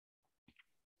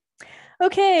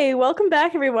Okay, welcome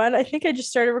back, everyone. I think I just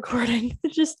started recording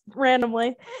just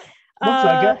randomly. Looks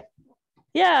like it.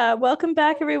 Yeah, welcome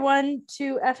back, everyone,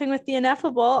 to Effing with the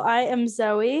Ineffable. I am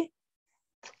Zoe,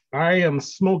 I am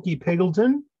Smoky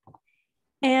Piggleton,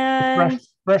 and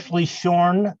freshly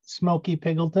shorn Smoky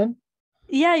Piggleton.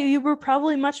 yeah, you were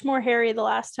probably much more hairy the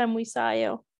last time we saw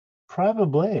you.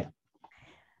 Probably.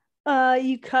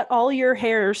 You cut all your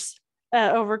hairs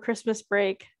over Christmas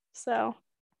break, so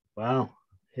Wow.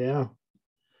 Yeah.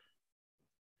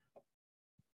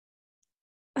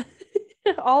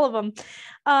 all of them.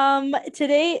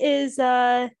 Today is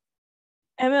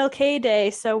MLK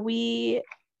Day, so we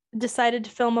decided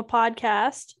to film a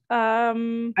podcast.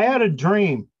 I had a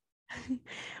dream.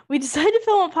 We decided to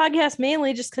film a podcast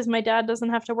mainly just because my dad doesn't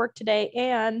have to work today,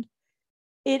 and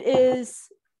it is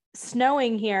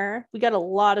snowing here. We got a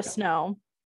lot of snow.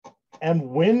 And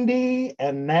windy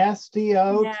and nasty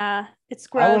out. Yeah, it's I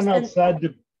gross. went outside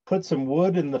to put some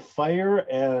wood in the fire,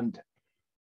 and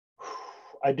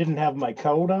I didn't have my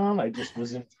coat on. I just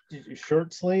was in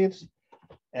shirt sleeves.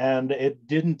 And it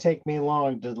didn't take me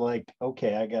long to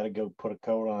okay, I got to go put a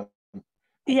coat on.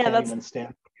 I can't even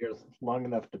stand here long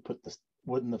enough to put the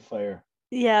wood in the fire.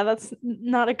 Yeah, that's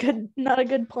not a good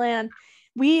plan.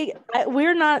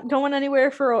 We're not going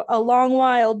anywhere for a long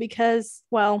while because,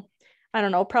 well, I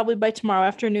don't know, probably by tomorrow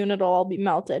afternoon it'll all be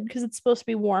melted because it's supposed to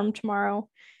be warm tomorrow.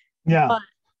 Yeah.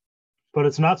 But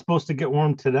it's not supposed to get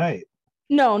warm today.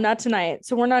 No, not tonight.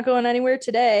 So we're not going anywhere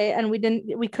today, and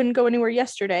we couldn't go anywhere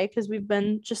yesterday because we've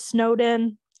been just snowed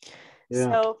in. Yeah.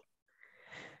 So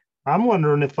I'm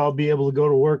wondering if I'll be able to go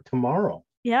to work tomorrow.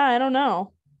 yeah, I don't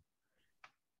know.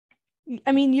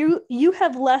 I mean, you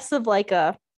have less of like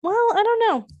a, well, I don't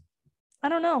know. I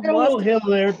got a little hill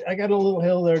there. I got a little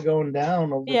hill there going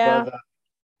down over by the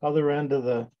other end of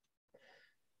the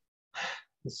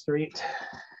street.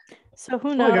 So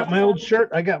who knows? I got my old shirt.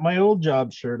 I got my old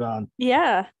job shirt on.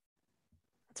 Yeah.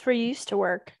 That's where you used to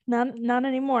work. Not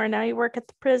anymore. Now you work at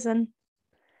the prison.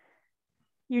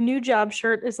 Your new job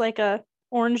shirt is like a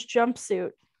orange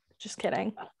jumpsuit. Just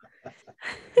kidding.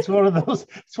 It's one of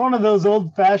those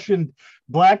old-fashioned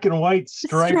black and white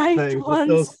striped things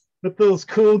with those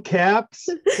cool caps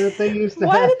that they used to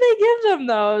have. Why did they give them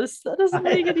those? That doesn't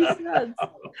make any sense.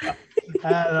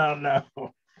 I don't know.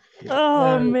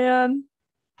 Oh man.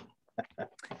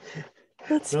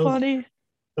 That's funny.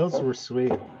 Those were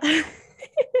sweet.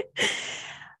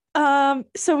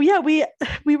 So yeah, we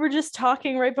were just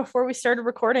talking right before we started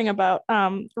recording about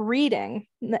reading,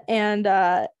 and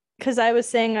because I was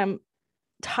saying I'm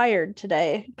tired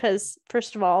today because,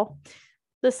 first of all,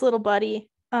 this little buddy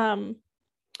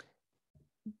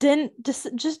didn't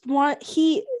just want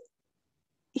he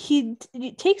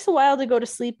it takes a while to go to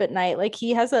sleep at night. Like,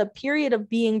 he has a period of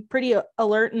being pretty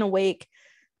alert and awake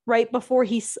right before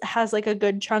he has like a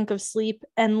good chunk of sleep,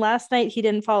 and last night he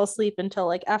didn't fall asleep until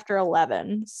like after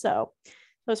 11, so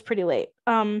that was pretty late.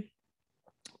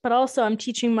 But also I'm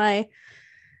teaching my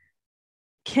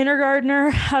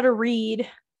kindergartner how to read,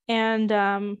 and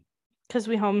because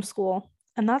we homeschool,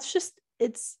 and that's just,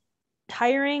 it's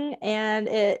tiring and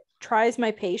it tries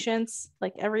my patience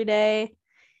like every day.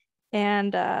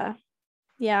 And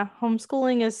yeah,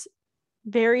 homeschooling is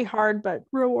very hard but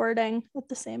rewarding at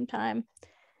the same time.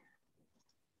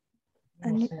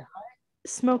 And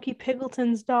Smoky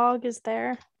Piggleton's dog is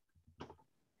there.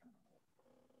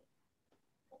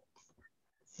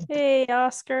 Hey,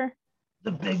 Oscar.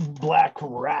 The big black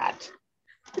rat.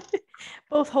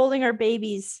 Both holding our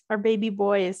babies, our baby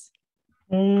boys.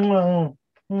 He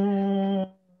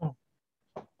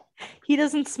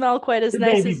doesn't smell quite as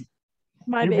nice as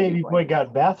my baby boy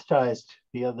got baptized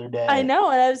the other day. I know,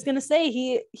 and I was gonna say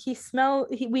we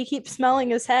keep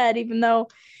smelling his head, even though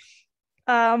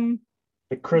the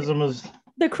chrism is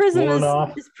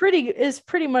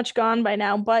pretty much gone by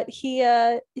now, but he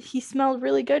smelled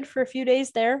really good for a few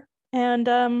days there.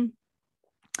 And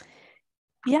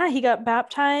yeah, he got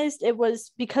baptized. It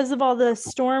was because of all the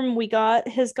storm we got.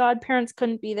 His godparents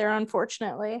couldn't be there,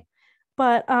 unfortunately,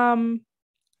 but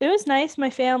it was nice.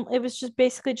 It was just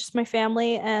basically just my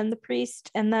family and the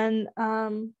priest, and then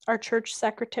our church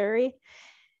secretary,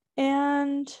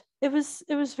 and it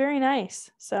was very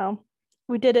nice. So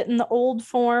we did it in the old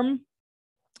form.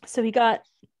 So he got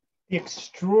the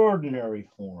extraordinary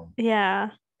form. Yeah,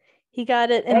 he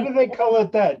got it. Why do they call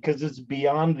it that? Because it's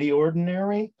beyond the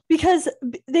ordinary? Because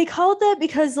they call it that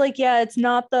because, like, yeah, it's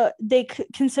not they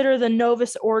consider the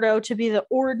Novus Ordo to be the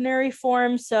ordinary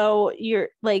form. So you're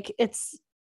like, it's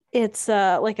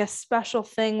like a special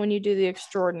thing when you do the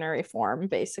extraordinary form,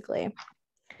 basically.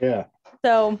 Yeah.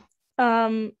 So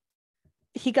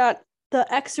he got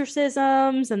the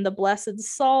exorcisms and the blessed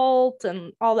salt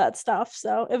and all that stuff.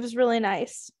 So it was really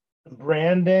nice.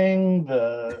 Branding,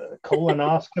 the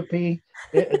colonoscopy,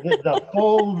 the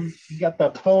full, you got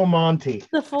the full Monty.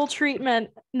 The full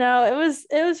treatment. No, it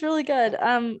was really good.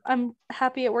 I'm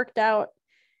happy it worked out.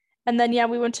 And then yeah,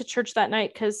 we went to church that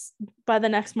night because by the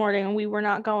next morning we were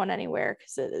not going anywhere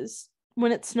because it is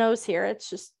when it snows here, it's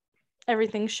just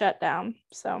everything's shut down.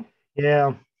 So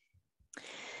Yeah.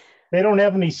 They don't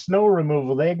have any snow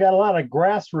removal. They got a lot of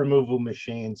grass removal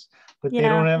machines, but they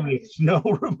don't yeah, have any snow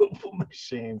removal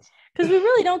machines. because we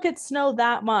really don't get snow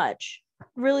that much.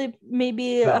 Really,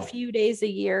 maybe a No. few days a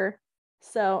year.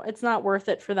 So it's not worth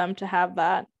it for them to have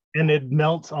that. And it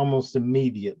melts almost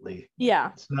immediately.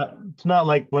 Yeah. It's not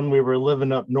like when we were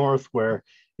living up north where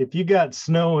if you got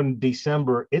snow in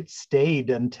December, it stayed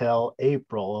until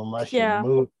April unless you Yeah.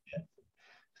 moved it.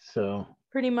 So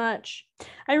Pretty much.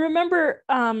 I remember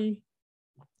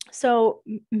so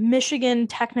Michigan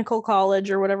Technical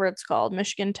College or whatever it's called,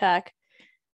 Michigan Tech.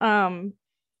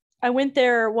 I went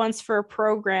there once for a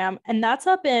program, and that's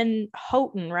up in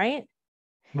Houghton, right?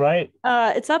 right.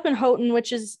 It's up in Houghton,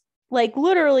 which is like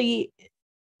literally,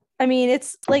 I mean,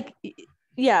 it's like,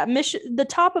 yeah, the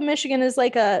top of Michigan is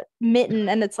like a mitten,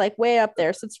 and it's like way up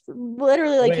there. So it's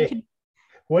literally like you could,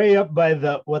 way up by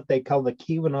the what they call the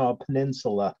Keweenaw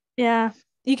Peninsula. yeah,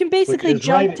 you can basically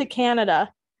jump to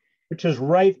Canada. Which is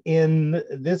right in,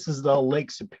 this is the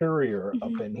Lake Superior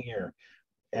up in here.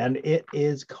 And it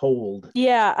is cold.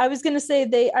 Yeah, I was gonna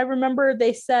say I remember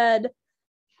they said,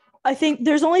 I think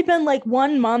there's only been like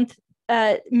 1 month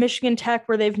at Michigan Tech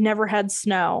where they've never had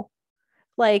snow.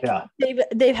 Like Yeah.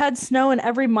 they've had snow in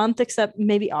every month except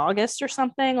maybe August or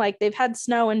something. Like they've had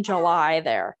snow in July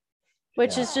there,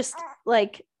 which is just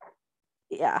like,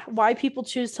 yeah, why people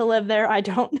choose to live there, I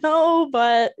don't know,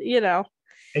 but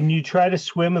And you try to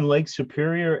swim in Lake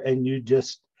Superior and you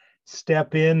just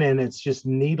step in and it's just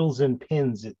needles and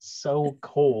pins. It's so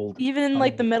cold. Even in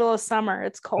like the middle of summer,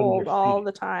 it's cold all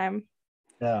the time.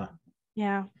 Yeah.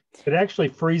 Yeah. It actually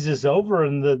freezes over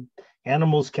and the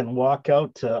animals can walk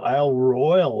out to Isle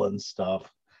Royal and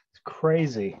stuff. It's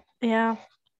crazy. Yeah.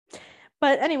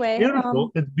 But anyway,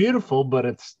 it's beautiful, but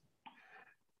it's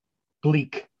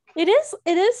bleak. It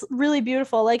is really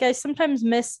beautiful. Like I sometimes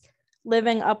miss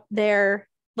living up there,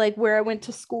 like where I went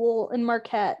to school in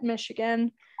Marquette,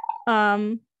 Michigan.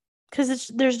 Because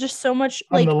there's just so much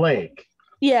on the lake.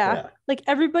 Yeah, like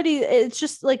everybody, it's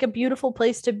just like a beautiful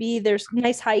place to be. There's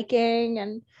nice hiking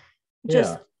and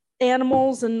just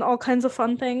animals and all kinds of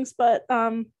fun things. But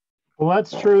well,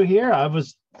 that's true here.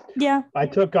 I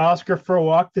took Oscar for a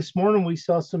walk this morning. We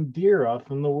saw some deer off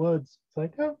in the woods. It's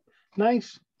like, oh,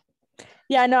 nice.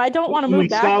 Yeah, no, I don't want to move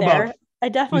back there. I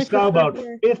definitely saw about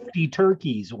 50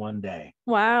 turkeys one day.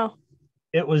 Wow.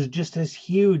 It was just this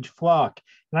huge flock.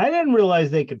 And I didn't realize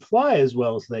they could fly as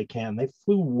well as they can. They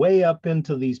flew way up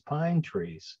into these pine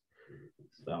trees.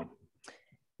 So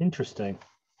interesting.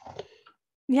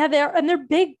 Yeah, they're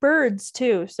big birds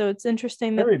too. So it's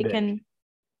interesting that they can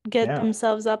get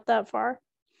themselves up that far.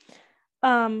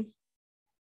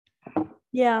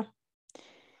 Yeah.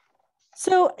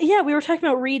 So yeah, we were talking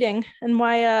about reading and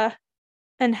why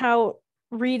and how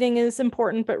reading is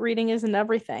important, but reading isn't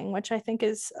everything, which I think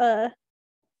is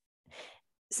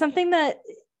something that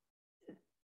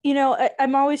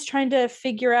I'm always trying to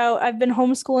figure out. I've been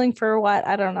homeschooling for what,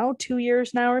 I don't know, 2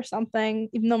 years now or something,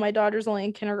 even though my daughter's only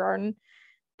in kindergarten.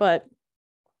 But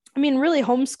I mean, really,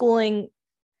 homeschooling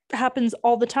happens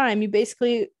all the time. You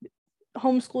basically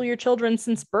homeschool your children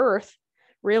since birth,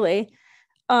 really.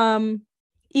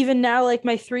 Even now, like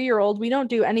my 3-year-old, we don't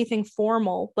do anything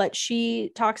formal, but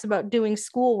she talks about doing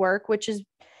schoolwork, which is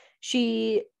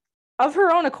she of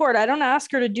her own accord. I don't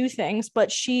ask her to do things, but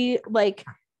she like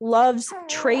loves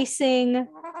tracing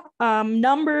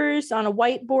numbers on a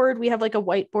whiteboard. We have like a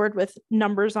whiteboard with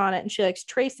numbers on it, and she likes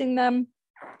tracing them.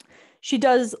 She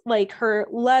does like her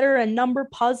letter and number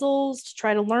puzzles to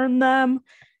try to learn them.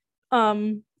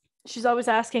 She's always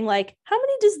asking like, how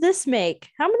many does this make?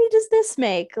 How many does this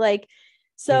make? Like,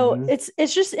 so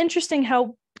it's just interesting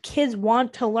how kids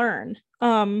want to learn.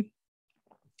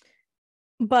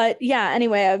 But yeah,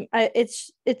 anyway,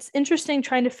 it's interesting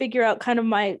trying to figure out kind of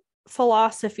my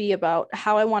philosophy about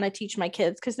how I want to teach my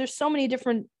kids, because there's so many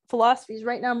different philosophies.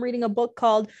 Right now I'm reading a book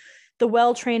called The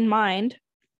Well-Trained Mind.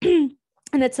 And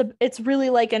it's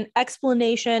really like an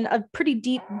explanation, a pretty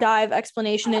deep dive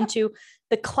explanation into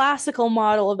the classical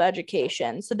model of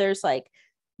education. So there's like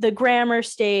the grammar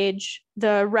stage,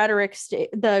 the rhetoric stage,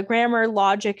 the grammar,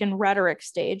 logic, and rhetoric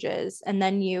stages. And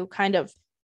then you kind of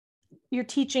you're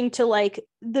teaching to like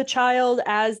the child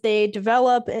as they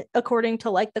develop according to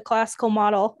like the classical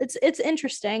model. It's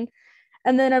interesting.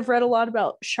 And then I've read a lot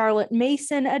about Charlotte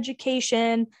Mason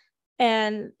education.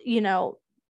 And,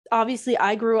 obviously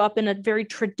I grew up in a very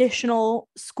traditional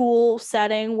school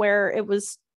setting where it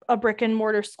was a brick and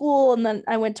mortar school. And then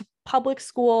I went to public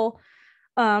school.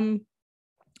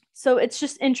 So it's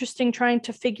just interesting trying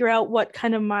to figure out what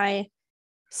kind of my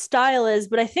style is.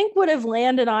 But I think what I've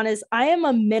landed on is I am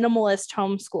a minimalist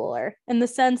homeschooler in the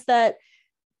sense that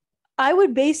I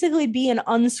would basically be an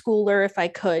unschooler if I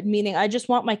could, meaning I just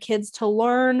want my kids to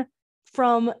learn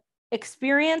from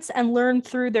experience and learn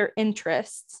through their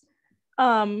interests.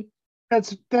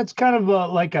 That's kind of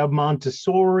like a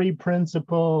Montessori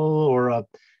principle or a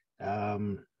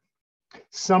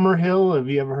Summerhill. Have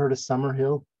you ever heard of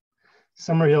Summerhill?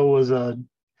 Summerhill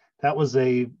was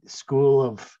a school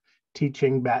of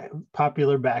teaching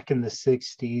popular back in the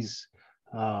 60s,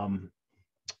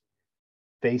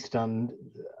 based on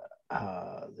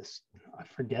this. I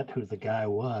forget who the guy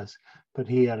was, but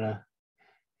he had a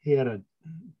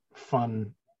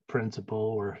fun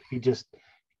principle where he just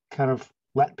kind of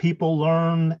let people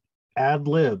learn ad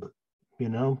lib. If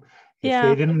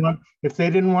they didn't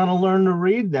want to learn to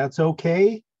read, that's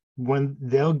okay. When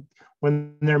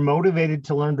they're motivated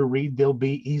to learn to read, they'll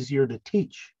be easier to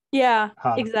teach. Yeah,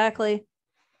 exactly.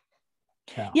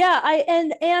 Yeah,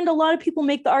 and a lot of people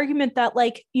make the argument that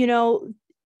like,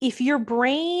 if your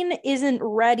brain isn't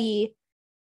ready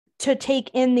to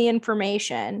take in the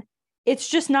information, it's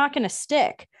just not going to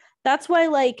stick. That's why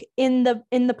like in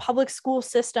the public school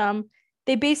system,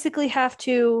 they basically have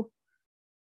to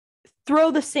throw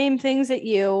the same things at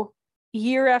you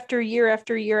year after year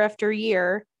after year after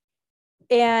year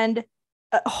and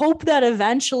hope that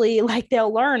eventually like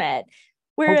they'll learn it.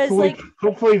 Whereas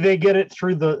hopefully they get it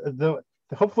through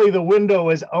hopefully the window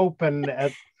is open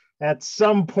at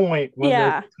some point when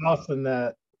they're tossing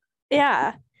that.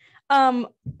 Yeah.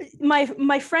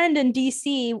 My friend in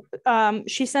DC,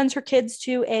 she sends her kids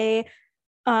to a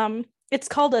it's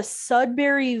called a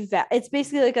Sudbury it's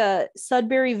basically like a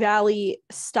Sudbury Valley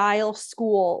style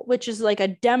school, which is like a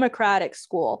democratic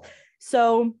school.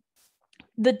 So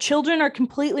the children are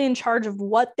completely in charge of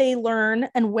what they learn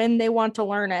and when they want to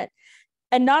learn it.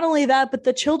 And not only that, but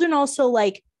the children also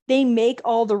like they make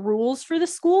all the rules for the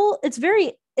school. It's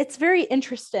very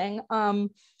interesting.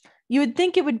 You would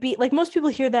think it would be like most people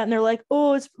hear that and they're like,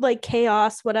 oh, it's like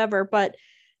chaos, whatever. But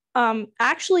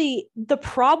actually the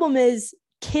problem is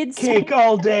kids cake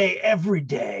all day, every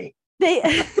day. They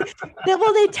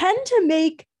tend to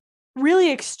make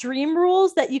really extreme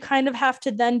rules that you kind of have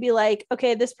to then be like,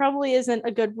 okay, this probably isn't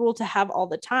a good rule to have all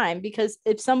the time, because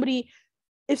if somebody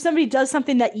does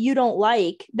something that you don't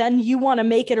like, then you want to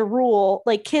make it a rule.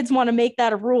 Like kids want to make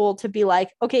that a rule to be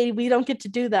like, okay, we don't get to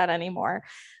do that anymore.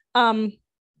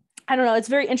 I don't know. It's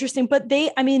very interesting, but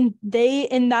they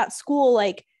in that school,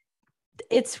 like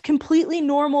it's completely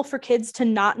normal for kids to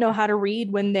not know how to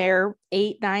read when they're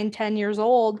 8, 9, 10 years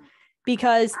old,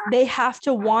 because they have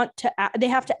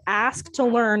to ask to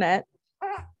learn it.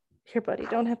 Here, buddy,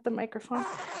 don't hit the microphone.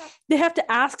 They have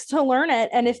to ask to learn it.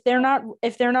 And if they're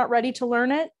not ready to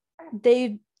learn it,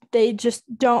 they just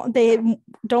don't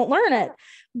learn it.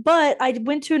 But I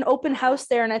went to an open house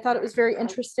there and I thought it was very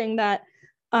interesting that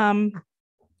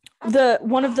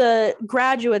one of the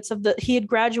graduates he had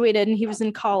graduated and he was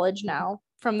in college now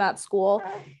from that school.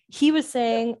 He was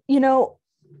saying,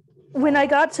 when I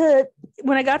got to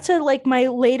like my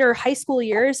later high school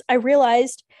years, I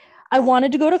realized I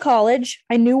wanted to go to college.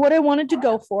 I knew what I wanted to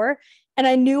go for, and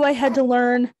I knew I had to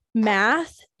learn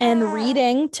math and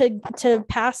reading to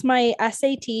pass my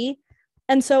SAT.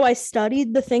 And so I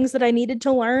studied the things that I needed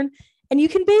to learn. And you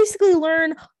can basically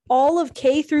learn all of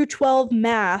K through 12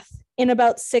 math in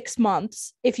about 6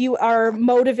 months if you are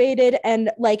motivated and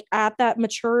like at that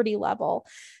maturity level.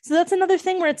 So that's another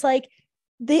thing where it's like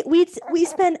we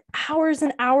spend hours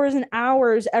and hours and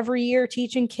hours every year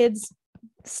teaching kids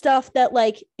stuff that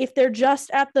like if they're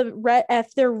just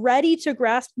if they're ready to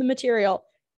grasp the material,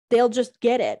 they'll just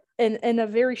get it in a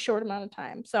very short amount of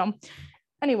time. So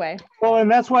anyway. Well,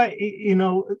 and that's why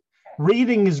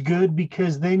reading is good,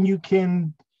 because then you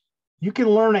can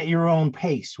learn at your own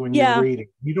pace when you're reading.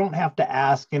 You don't have to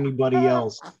ask anybody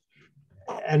else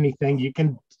anything. You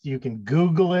can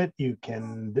Google it. You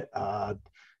can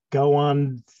go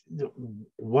on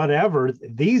whatever.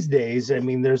 These days, I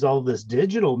mean, there's all this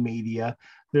digital media.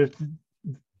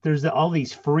 There's all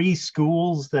these free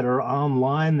schools that are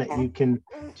online that you can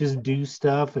just do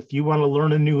stuff. If you want to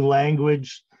learn a new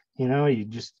language, you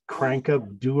just crank up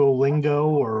Duolingo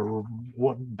or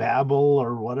Babbel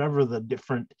or whatever the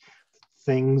different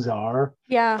things are.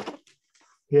 Yeah.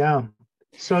 Yeah.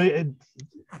 So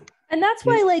And that's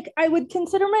why, like, I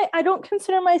don't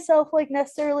consider myself like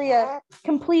necessarily a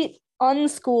complete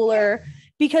unschooler,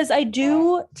 because I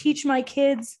do teach my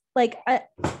kids, like, I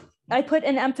put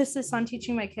an emphasis on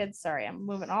teaching my kids. Sorry, I'm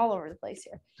moving all over the place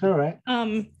here. it's all right.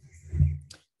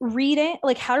 Reading,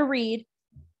 like how to read,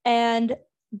 and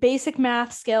basic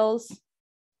math skills.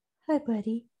 Hi,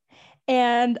 buddy.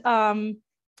 And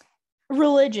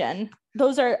religion.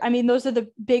 Those are the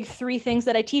big three things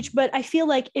that I teach. But I feel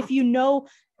like if you know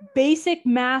basic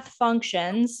math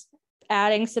functions,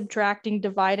 adding, subtracting,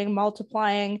 dividing,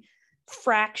 multiplying,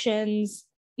 fractions,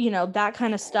 that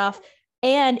kind of stuff,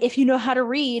 and if you know how to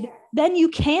read, then you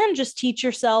can just teach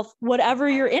yourself whatever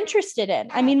you're interested in.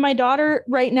 I mean, my daughter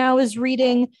right now is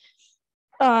reading,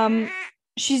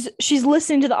 she's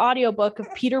listening to the audiobook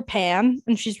of Peter Pan,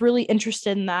 and she's really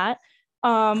interested in that.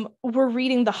 We're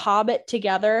reading The Hobbit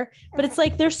together, but it's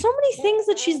like there's so many things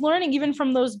that she's learning even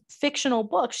from those fictional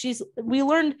books. We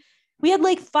had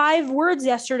like 5 words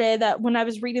yesterday that when I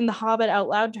was reading The Hobbit out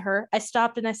loud to her, I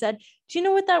stopped and I said, "Do you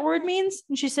know what that word means?"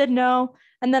 And she said, "No."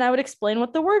 And then I would explain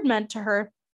what the word meant to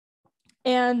her.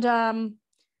 And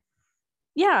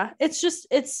yeah,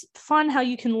 it's fun how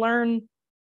you can learn.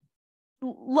 The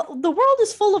world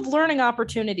is full of learning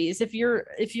opportunities if you're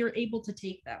able to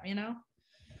take them,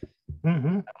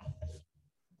 Mm-hmm.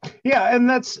 Yeah, and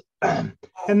that's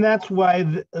why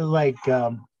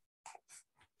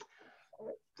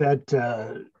that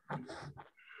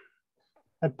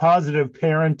positive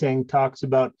parenting talks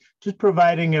about just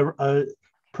providing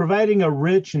a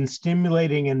rich and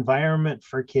stimulating environment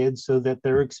for kids so that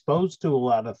they're exposed to a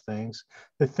lot of things,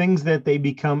 the things that they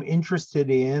become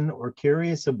interested in or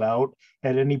curious about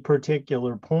at any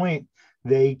particular point.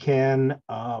 They can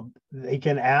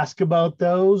ask about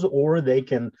those, or they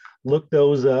can look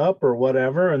those up or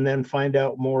whatever, and then find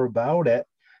out more about it.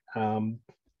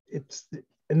 It's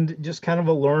and just kind of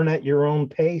a learn at your own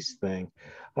pace thing.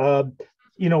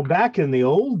 Back in the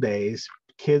old days,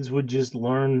 kids would just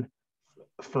learn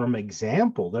from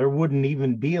example. There wouldn't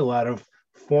even be a lot of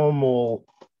formal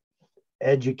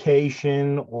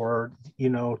education or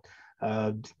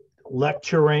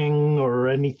lecturing or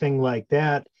anything like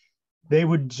that. They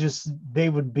would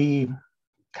be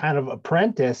kind of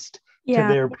apprenticed to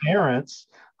their parents.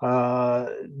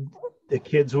 The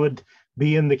kids would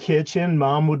be in the kitchen,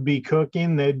 mom would be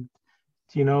cooking. They'd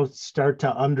start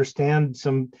to understand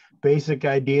some basic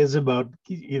ideas about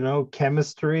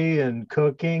chemistry and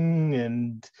cooking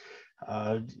and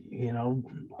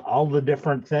all the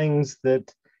different things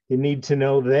that you need to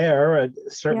know there. A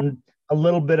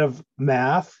little bit of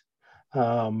math.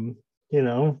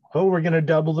 We're going to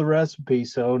double the recipe,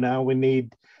 so now we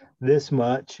need this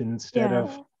much instead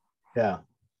of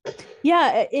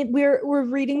we're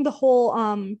reading the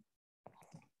whole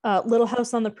Little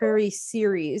House on the Prairie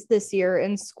series this year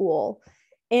in school,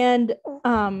 and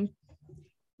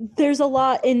there's a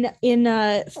lot in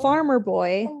Farmer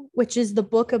Boy, which is the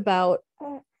book about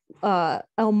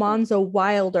Almanzo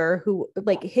Wilder, who,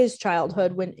 like, his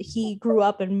childhood when he grew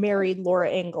up and married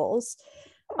Laura Ingalls.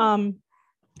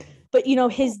 But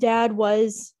his dad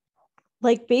was,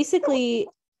 like, basically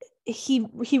he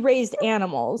raised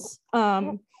animals,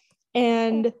 and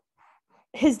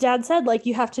his dad said, like,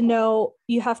 you have to know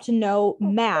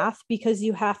math, because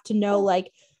you have to know,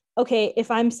 like, okay,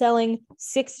 if I'm selling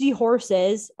 60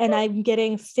 horses and I'm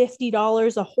getting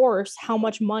 $50 a horse, how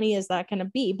much money is that going to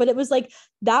be? But it was like,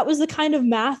 that was the kind of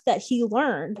math that he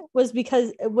learned, was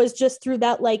because it was just through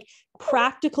that, like,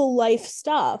 practical life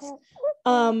stuff.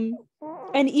 And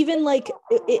even, like,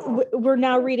 we're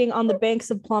now reading On the Banks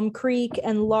of Plum Creek,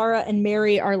 and Laura and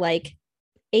Mary are like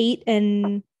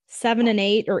 7 and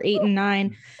 8 or 8 and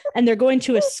 9, and they're going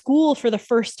to a school for the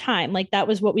first time. Like, that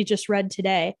was what we just read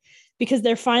today, because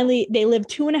they live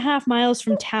 2.5 miles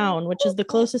from town, which is the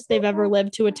closest they've ever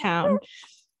lived to a town.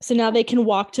 So now they can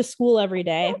walk to school every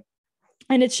day.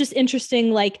 And it's just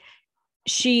interesting, like,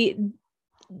 the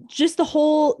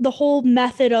whole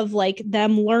method of, like,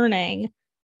 them learning.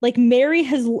 Like, Mary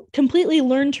has completely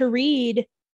learned to read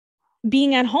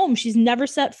being at home. She's never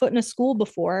set foot in a school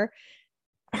before.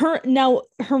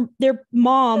 Their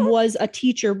mom was a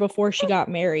teacher before she got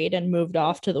married and moved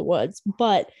off to the woods,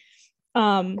 but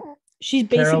they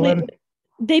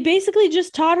basically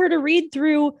just taught her to read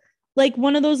through, like,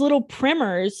 one of those little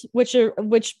primers, which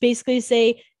basically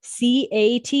say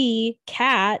CAT,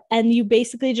 cat, and you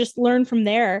basically just learn from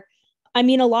there. I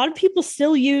mean, a lot of people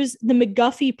still use the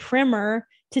McGuffey primer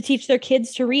to teach their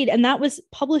kids to read, and that was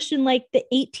published in, like, the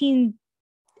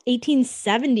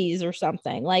 1870s or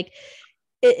something. Like,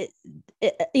 the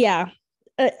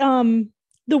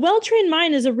The Well-Trained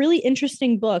Mind is a really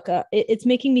interesting book. It's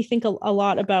making me think a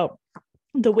lot about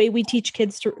the way we teach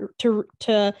kids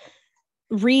to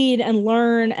read and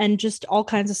learn and just all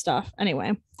kinds of stuff.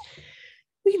 Anyway,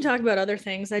 we can talk about other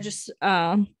things. I just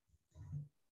no,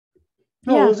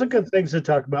 those are good things to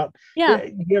talk about. Yeah.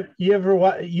 You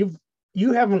ever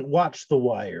you haven't watched The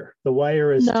Wire. The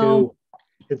Wire is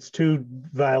too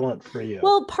violent for you.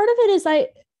 Well, part of it is I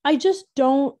just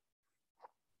don't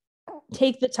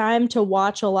take the time to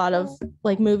watch a lot of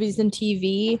like movies and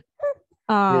TV.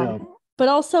 But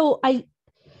also I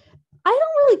don't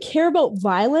really care about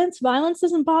violence. Violence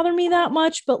doesn't bother me that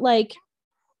much, but like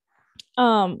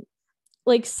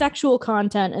sexual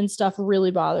content and stuff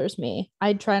really bothers me.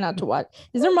 I try not to watch.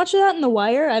 Is there much of that in The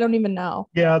Wire? I don't even know.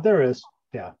 Yeah, there is.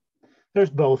 Yeah. There's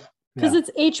both. Because it's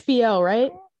HBO,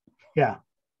 right? Yeah.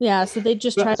 Yeah, so they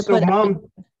just try to put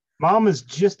Mom is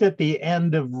just at the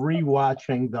end of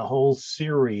rewatching the whole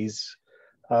series.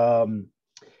 And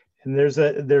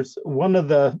there's one of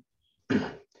the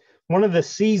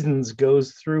seasons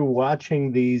goes through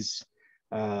watching these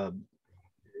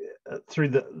through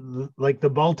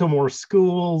the Baltimore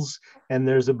schools, and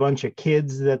there's a bunch of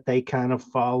kids that they kind of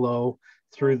follow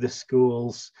through the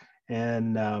schools.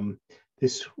 And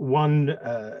this one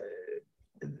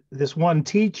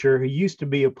teacher who used to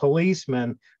be a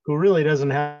policeman, who really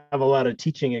doesn't have a lot of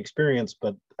teaching experience,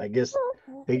 but I guess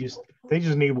they just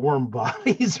need warm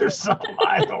bodies or something.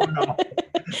 I don't know.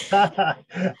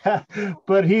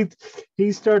 But he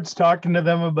starts talking to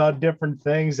them about different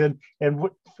things and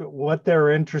what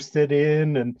they're interested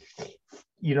in, and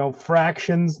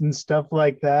fractions and stuff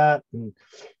like that. And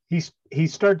he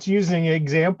starts using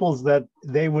examples that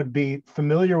they would be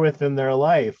familiar with in their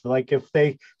life. Like if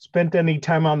they spent any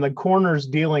time on the corners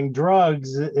dealing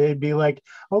drugs, it'd be like,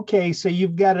 okay, so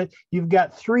you've got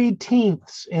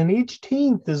 3/10, and each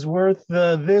tenth is worth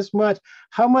this much.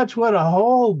 How much would a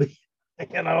whole be?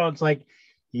 It's like,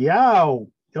 yeah,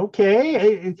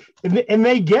 okay, and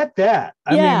they get that.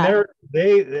 I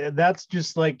mean, that's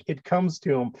just like it comes to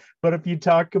them. But if you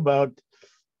talk about,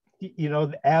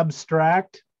 the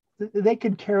abstract, they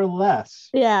could care less.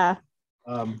 Yeah.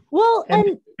 Well,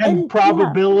 and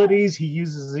probabilities. He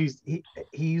uses these. He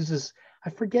uses.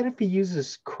 I forget if he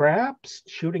uses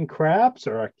shooting craps,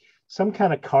 or some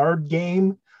kind of card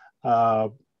game.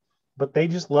 But they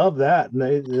just love that,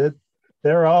 and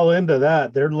they're all into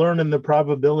that. They're learning the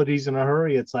probabilities in a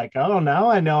hurry. It's like, oh, now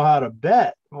I know how to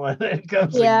bet when it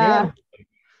comes again.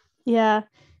 Yeah.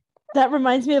 That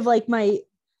reminds me of like my,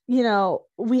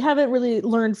 we haven't really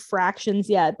learned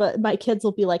fractions yet, but my kids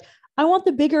will be like, I want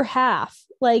the bigger half.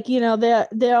 Like,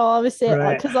 they'll always say,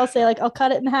 because I'll say like, I'll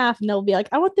cut it in half, and they'll be like,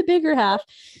 I want the bigger half.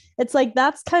 It's like,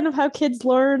 that's kind of how kids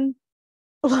learn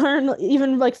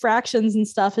even like fractions and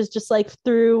stuff, is just like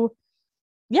through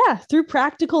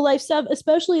practical life stuff,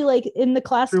 especially like in the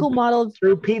classical model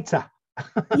through pizza.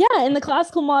 In the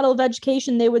classical model of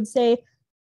education, they would say,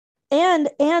 and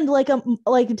like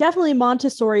definitely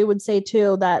Montessori would say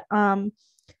too, that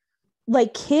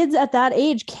like kids at that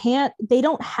age they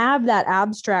don't have that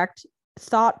abstract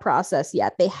thought process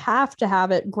yet. They have to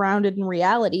have it grounded in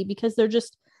reality, because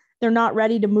they're not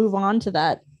ready to move on to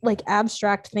that like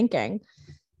abstract thinking.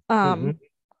 I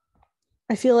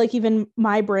feel like even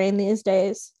my brain these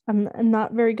days, I'm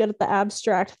not very good at the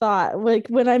abstract thought. Like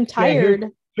when I'm tired.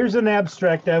 Here's an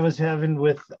abstract I was having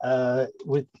with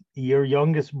your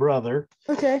youngest brother.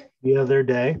 Okay. The other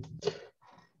day.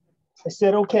 I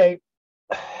said, okay,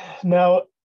 now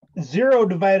 0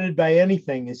 divided by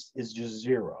anything is just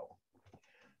 0.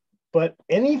 But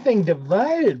anything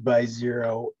divided by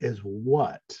 0 is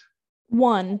what?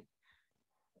 1.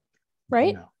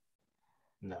 Right?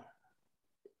 No.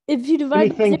 If you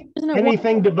divide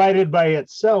anything divided by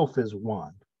itself is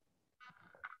 1.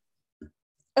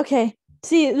 Okay.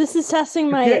 See, this is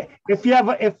testing my. If you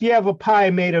have a pie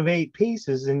made of 8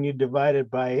 pieces and you divide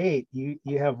it by 8, you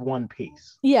have 1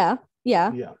 piece. Yeah.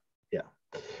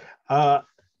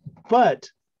 But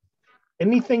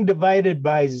anything divided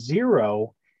by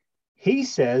 0, he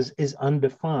says, is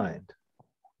undefined.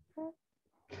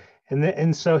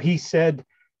 And so he said,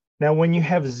 now when you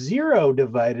have 0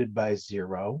 divided by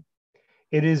 0,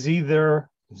 it is either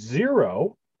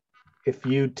 0 if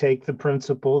you take the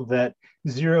principle that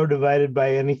 0 divided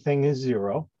by anything is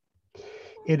 0.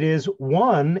 It is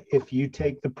 1 if you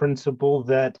take the principle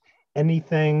that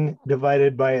anything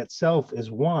divided by itself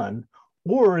is 1,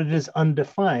 or it is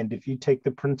undefined if you take the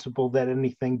principle that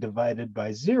anything divided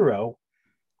by 0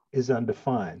 is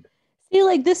undefined. See,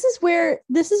 like this is where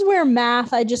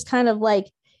math, I just kind of like,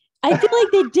 I feel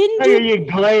like they didn't you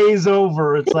glaze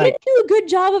over. It's like didn't do a good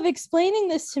job of explaining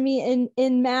this to me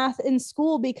in math in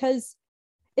school, because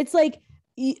It's like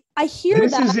I hear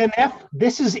this that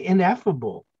this is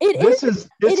ineffable. This is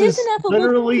ineffable.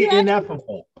 Literally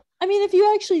ineffable. I mean, if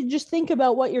you actually just think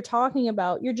about what you're talking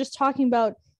about, you're just talking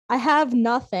about I have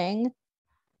nothing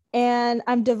and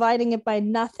I'm dividing it by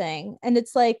nothing. And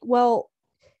it's like, well,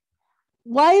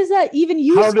 why is that even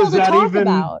useful to talk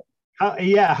about?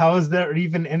 How is there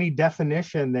even any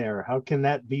definition there? How can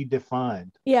that be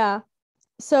defined? Yeah.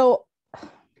 So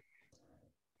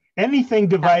anything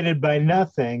divided by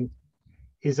nothing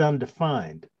is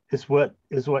undefined, is what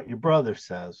your brother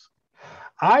says.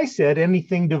 I said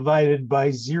anything divided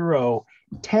by 0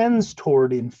 tends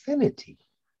toward infinity.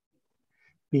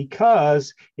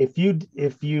 Because if you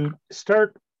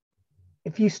start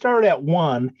at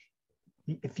 1,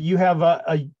 if you have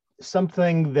a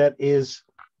something that is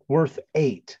worth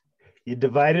 8, you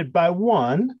divide it by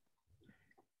 1,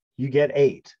 you get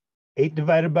 8. 8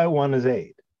 divided by 1 is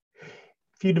 8.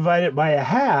 If you divide it by a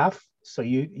half, so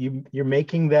you're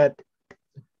making that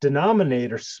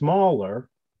denominator smaller,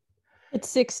 it's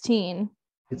 16.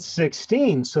 It's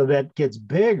 16, so that gets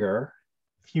bigger.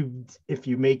 If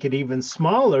you make it even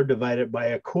smaller, divide it by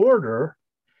a quarter,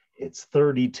 it's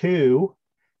 32.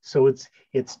 So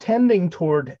it's tending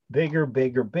toward bigger,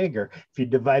 bigger, bigger. If you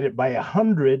divide it by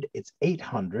 100, it's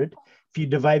 800. If you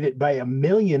divide it by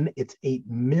 1,000,000, it's 8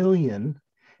 million.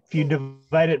 If you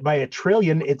divide it by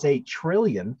 1,000,000,000, it's 8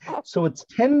 trillion. So it's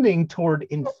tending toward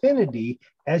infinity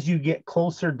as you get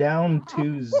closer down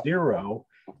to 0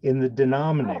 in the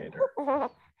denominator.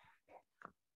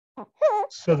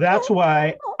 So that's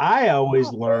why I always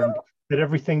learned that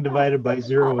everything divided by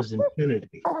 0 is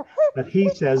infinity. But he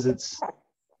says it's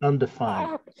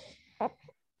undefined.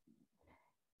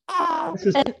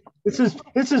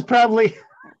 This is probably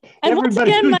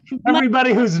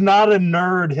everybody who's not a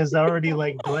nerd has already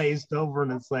like glazed over,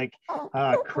 and it's like,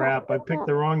 oh crap, I picked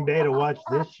the wrong day to watch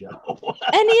this show.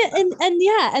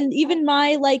 and even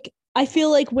my like, I feel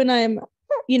like when I'm,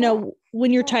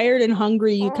 when you're tired and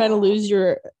hungry, you kind of lose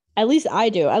your, at least I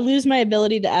do. I lose my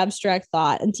ability to abstract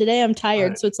thought. And today I'm tired.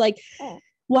 Right. So it's like,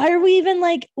 why are we even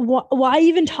like, why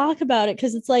even talk about it?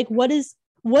 Because it's like, what does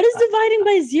dividing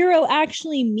by 0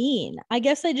 actually mean? I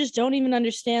guess I just don't even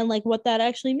understand like what that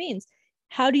actually means.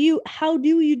 How do you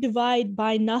divide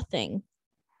by nothing?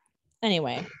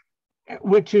 Anyway.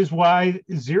 Which is why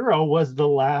 0 was the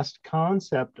last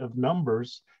concept of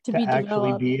numbers to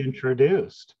actually be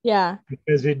introduced. Yeah.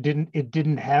 Because it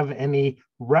didn't have any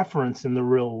reference in the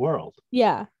real world.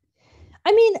 Yeah.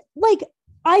 I mean, like,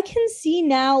 I can see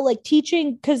now, like,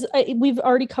 teaching, because we've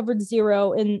already covered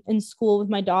 0 in school with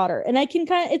my daughter. And I can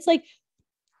it's like,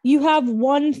 you have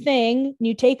one thing,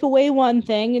 you take away one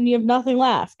thing, and you have nothing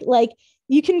left. Like,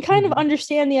 you can kind of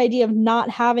understand the idea of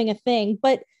not having a thing,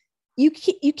 but you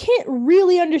can't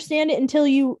really understand it until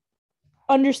you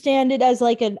understand it as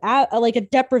like a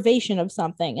deprivation of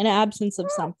something, an absence of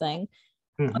something.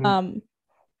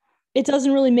 It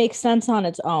doesn't really make sense on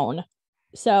its own.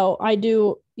 So I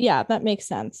do, yeah, that makes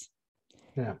sense.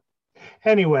 Yeah.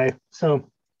 Anyway, so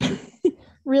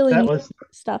really that was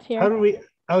stuff here. How do we?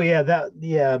 Oh yeah,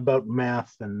 about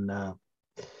math and.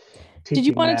 Did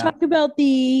you want to talk about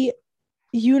the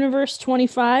Universe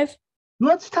 25?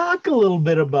 Let's talk a little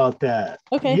bit about that.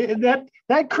 Okay.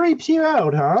 That creeps you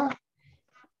out, huh?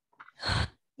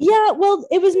 Yeah, well,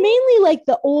 it was mainly like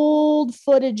the old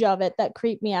footage of it that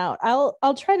creeped me out.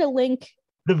 I'll try to link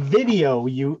the video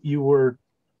you were.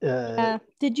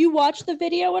 Did you watch the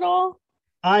video at all?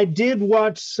 I did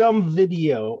watch some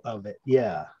video of it.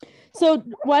 Yeah. So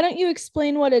why don't you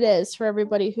explain what it is for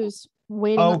everybody who's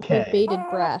waiting with bated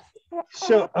breath?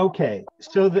 So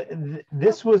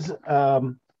this was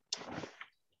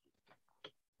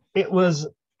it was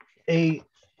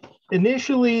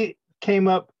initially came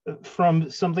up from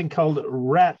something called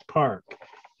Rat Park.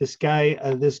 This guy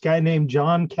named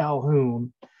John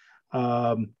Calhoun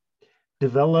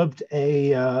developed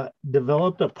a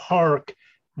park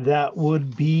that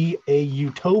would be a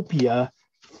utopia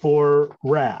for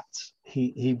rats.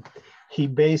 He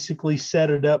basically set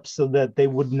it up so that they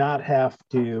would not have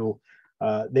to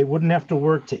they wouldn't have to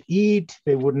work to eat.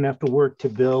 They wouldn't have to work to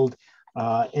build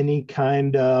any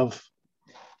kind of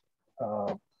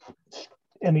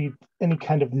any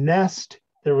kind of nest.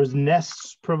 There was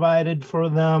nests provided for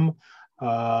them.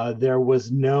 There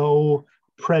was no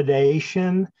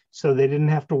predation, so they didn't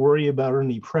have to worry about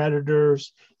any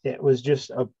predators. It was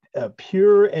just a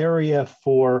pure area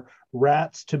for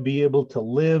rats to be able to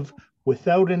live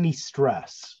without any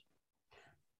stress.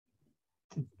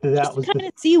 That was kind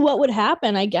of see what would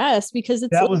happen, I guess, because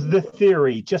that was the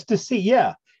theory, just to see,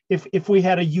 if we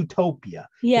had a utopia,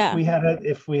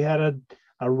 if we had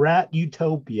a rat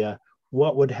utopia,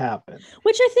 what would happen.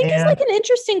 Which I think is And like an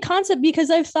interesting concept,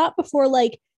 because I've thought before,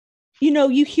 like,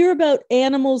 you hear about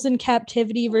animals in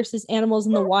captivity versus animals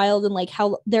in the wild, and like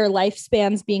how their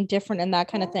lifespans being different and that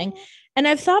kind of thing. And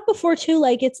I've thought before too,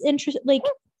 like, it's interesting, like,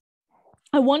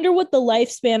 I wonder what the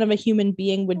lifespan of a human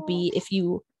being would be if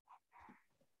you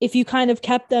kind of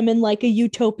kept them in like a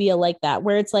utopia like that,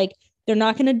 where it's like they're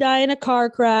not going to die in a car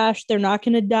crash, they're not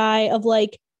going to die of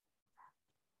like,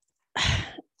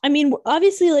 I mean,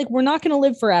 obviously, like, we're not going to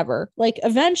live forever. Like,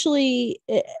 eventually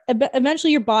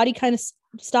your body kind of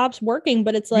stops working,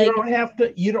 but it's like,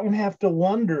 you don't have to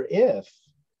wonder if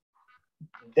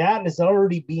that is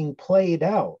already being played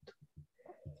out.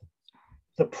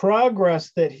 The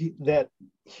progress that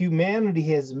humanity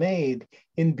has made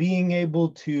in being able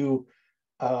to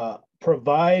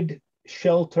provide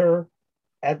shelter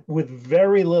with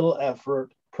very little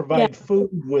effort, provide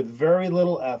food with very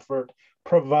little effort,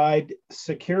 provide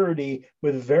security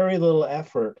with very little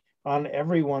effort on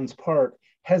everyone's part,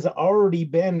 has already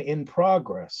been in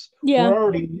progress. yeah,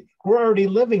 We're already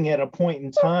living at a point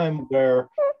in time where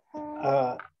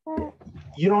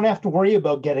you don't have to worry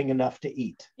about getting enough to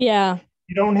eat. yeah,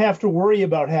 You don't have to worry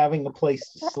about having a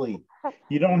place to sleep.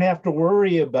 You don't have to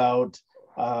worry about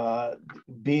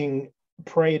being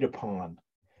preyed upon,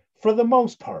 for the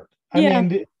most part. I yeah,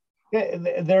 mean,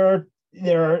 there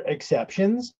are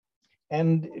exceptions,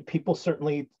 and people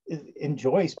certainly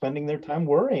enjoy spending their time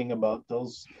worrying about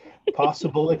those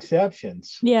possible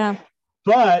exceptions. yeah,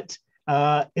 But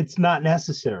it's not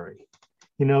necessary.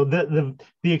 The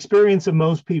experience of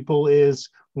most people is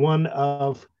one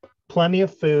of plenty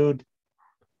of food,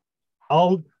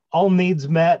 all needs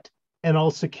met, and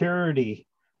all security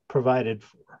provided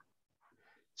for.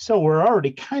 So we're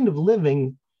already kind of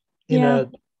living in yeah.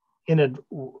 a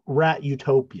rat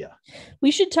utopia.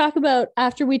 We should talk about,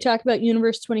 after we talk about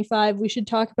Universe 25, we should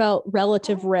talk about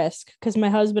relative risk, because my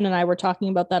husband and I were talking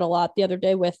about that a lot the other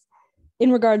day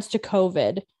in regards to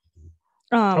COVID.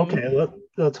 Okay,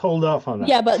 let's hold off on that.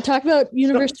 Yeah, but talk about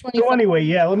Universe 25. So anyway,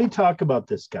 let me talk about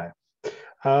this guy.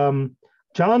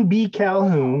 John B.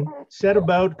 Calhoun set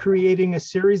about creating a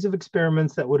series of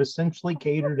experiments that would essentially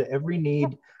cater to every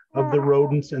need of the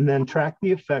rodents and then track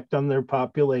the effect on their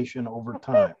population over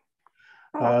time.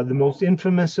 The most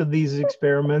infamous of these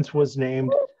experiments was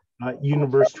named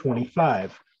Universe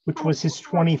 25, which was his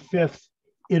 25th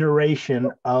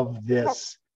iteration of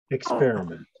this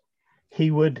experiment.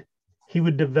 He would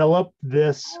develop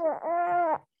this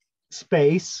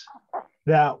space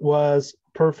that was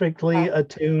perfectly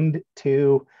attuned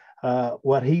to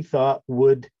what he thought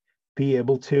would be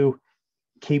able to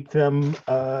keep them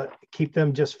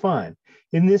just fine.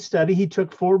 In this study, he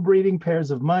took 4 breeding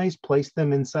pairs of mice, placed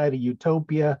them inside a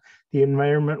utopia. The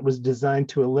environment was designed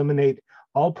to eliminate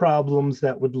all problems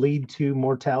that would lead to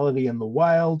mortality in the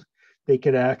wild. They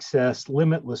could access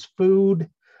limitless food.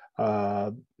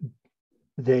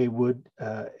 They would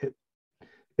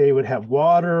have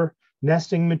water.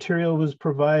 Nesting material was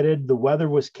provided. The weather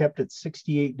was kept at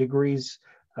 68 degrees,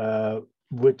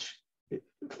 which,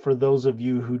 for those of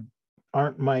you who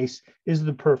aren't mice, is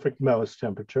the perfect mouse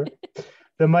temperature.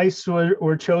 The mice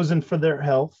were chosen for their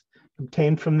health,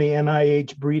 obtained from the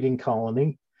NIH breeding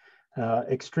colony.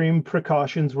 Extreme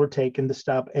precautions were taken to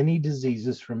stop any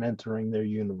diseases from entering their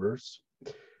universe.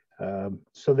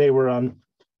 So they were on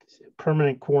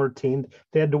permanent quarantine.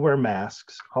 They had to wear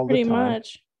masks all the time. Pretty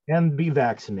much. And be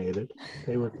vaccinated.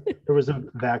 There was a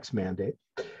vax mandate.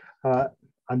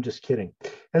 I'm just kidding.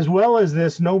 As well as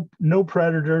this, no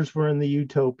predators were in the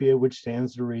utopia, which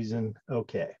stands to reason.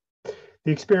 Okay.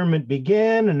 The experiment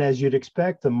began, and as you'd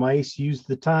expect, the mice used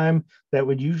the time that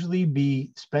would usually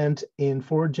be spent in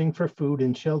foraging for food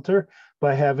and shelter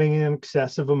by having an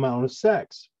excessive amount of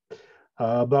sex.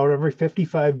 About every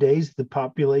 55 days, the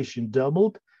population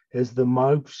doubled as the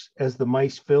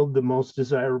mice filled the most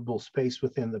desirable space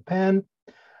within the pen,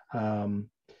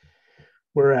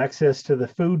 where access to the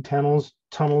food tunnels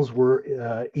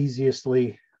were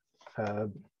easiestly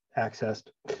accessed.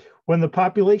 When the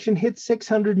population hit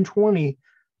 620,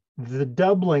 the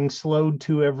doubling slowed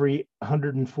to every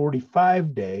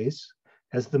 145 days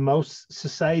as the mouse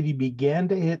society began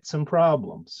to hit some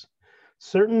problems.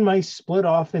 Certain mice split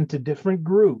off into different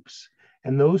groups,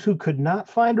 and those who could not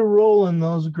find a role in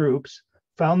those groups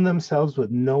found themselves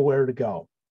with nowhere to go.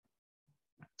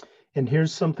 And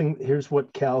here's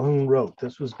what Calhoun wrote.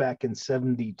 This was back in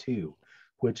 72,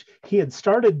 which he had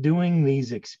started doing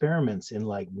these experiments in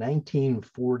like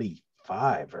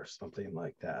 1945 or something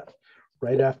like that.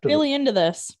 Really into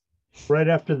this. Right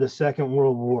after the Second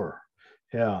World War.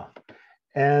 Yeah.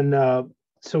 And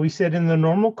so he said, in the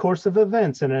normal course of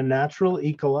events in a natural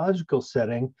ecological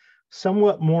setting,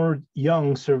 somewhat more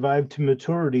young survive to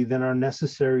maturity than are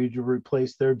necessary to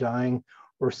replace their dying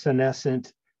or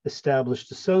senescent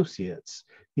established associates.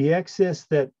 The excess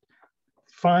that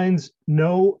finds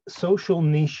no social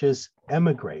niches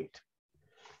emigrate.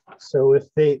 So if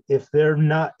they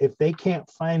can't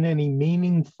find any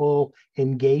meaningful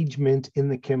engagement in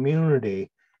the community,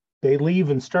 they leave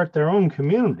and start their own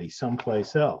community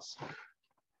someplace else.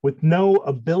 With no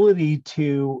ability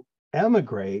to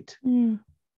emigrate,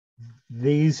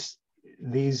 these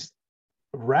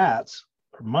rats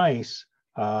or mice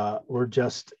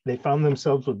they found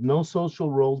themselves with no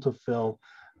social role to fill.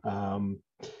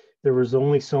 There was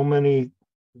only so many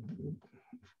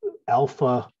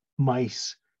alpha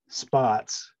mice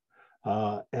spots,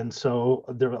 and so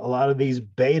there were a lot of these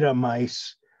beta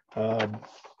mice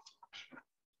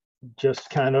just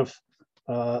kind of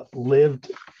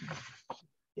lived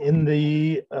in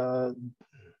the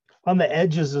on the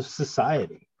edges of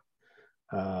society.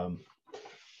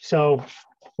 So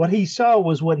what he saw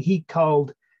was what he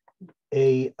called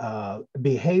a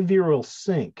behavioral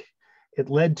sink. It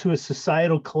led to a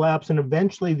societal collapse, and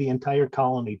eventually the entire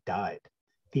colony died.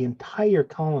 The entire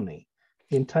colony,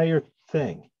 the entire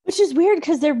thing. Which is weird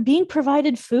because they're being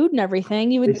provided food and everything.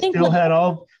 You would think they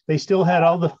still had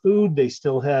all the food, they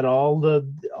still had all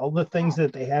the things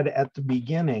that they had at the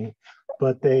beginning,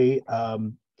 but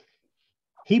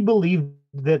he believed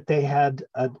that they had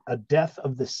a death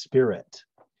of the spirit.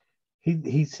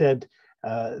 He said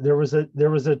there was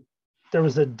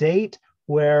a date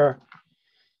where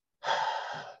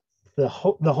the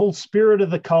whole spirit of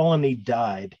the colony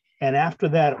died, and after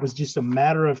that it was just a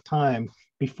matter of time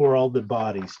before all the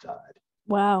bodies died.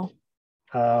 Wow.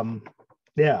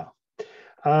 Yeah.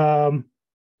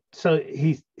 So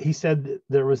he said that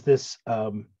there was this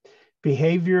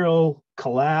behavioral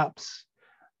collapse.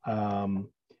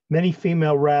 Many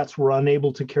female rats were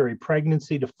unable to carry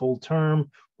pregnancy to full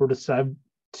term or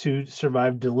to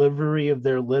survive delivery of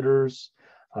their litters.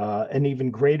 An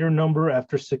even greater number,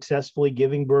 after successfully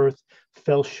giving birth,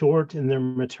 fell short in their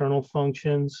maternal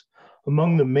functions.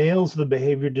 Among the males, the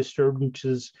behavior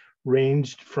disturbances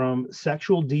ranged from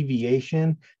sexual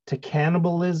deviation to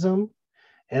cannibalism,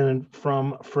 and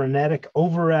from frenetic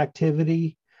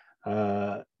overactivity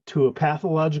to a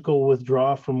pathological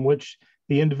withdrawal from which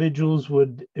the individuals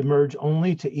would emerge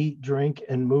only to eat, drink,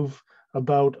 and move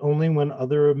about only when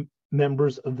other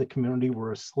members of the community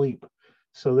were asleep.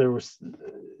 So there was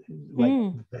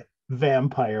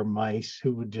vampire mice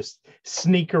who would just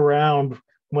sneak around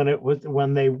when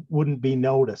they wouldn't be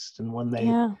noticed, and when they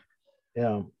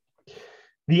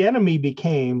the enemy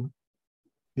became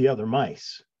the other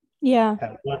mice. Yeah.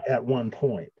 At one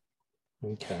point.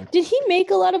 Okay. Did he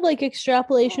make a lot of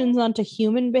extrapolations onto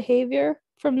human behavior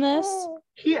from this?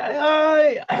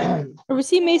 Yeah. Or was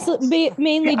he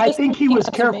mainly? I think he was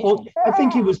careful. I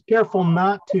think he was careful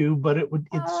not to, but it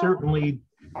certainly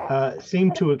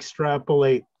seemed to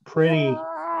extrapolate pretty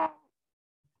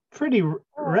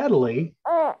readily.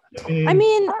 I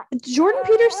mean, Jordan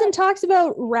Peterson talks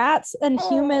about rats and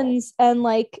humans and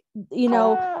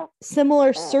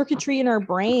similar circuitry in our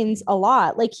brains a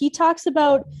lot. He talks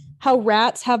about how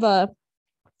rats have a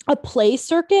play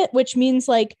circuit, which means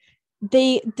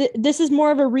this is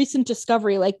more of a recent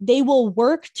discovery. They will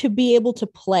work to be able to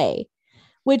play,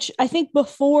 which I think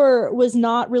before was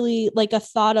not really a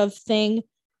thought of thing.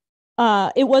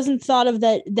 It wasn't thought of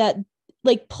that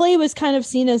play was kind of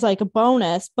seen as a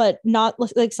bonus, but not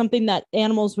something that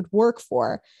animals would work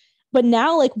for. But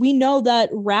now we know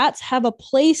that rats have a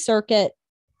play circuit,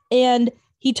 and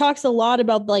he talks a lot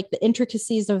about the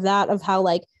intricacies of that, of how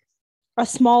a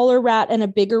smaller rat and a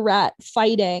bigger rat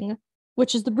fighting,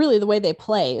 which is really the way they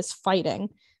play, is fighting,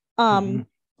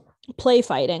 play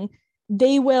fighting.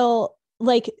 They will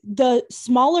the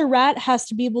smaller rat has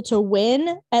to be able to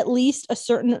win at least a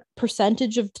certain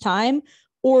percentage of time,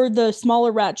 or the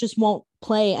smaller rat just won't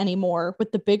play anymore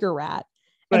with the bigger rat.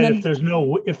 But and then, if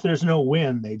there's no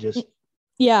win, they just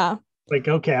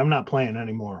okay, I'm not playing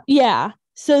anymore. Yeah.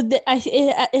 So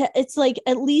it's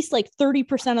at least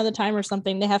 30% of the time or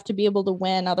something they have to be able to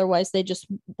win, otherwise they just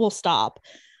will stop.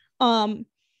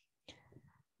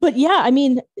 But yeah, I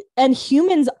mean, and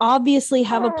humans obviously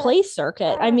have a play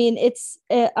circuit. I mean, it's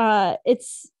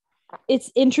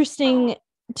interesting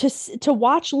to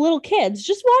watch little kids.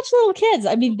 Just watch little kids.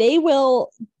 I mean, they will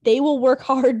work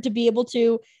hard to be able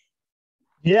to.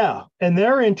 Yeah, and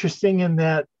they're interesting in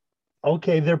that.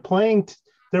 Okay, they're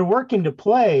working to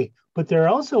play, but they're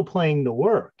also playing to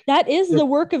work. That is the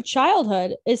work of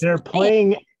childhood. They're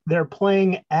playing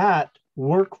at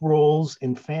work roles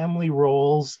and family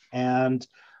roles and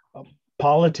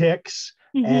politics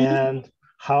and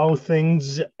how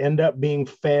things end up being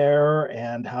fair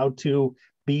and how to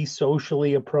be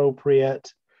socially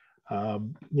appropriate.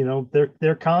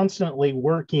 They're constantly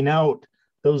working out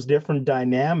those different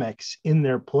dynamics in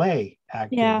their play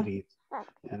activities.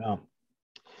 Yeah.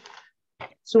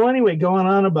 So anyway, going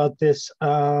on about this,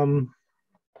 So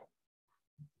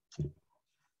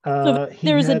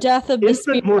there was a death of the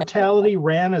spirit. Infant mortality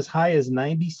ran as high as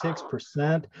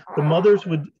 96%.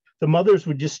 The mothers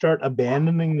would just start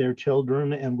abandoning their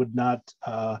children and would not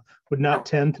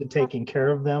tend to taking care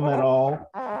of them at all.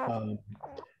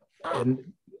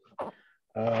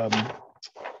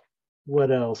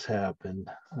 What else happened?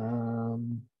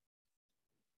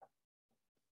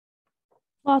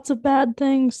 Lots of bad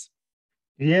things.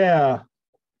 Yeah.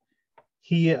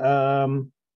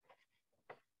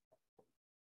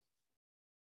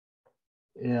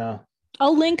 Yeah.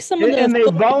 I'll link some of and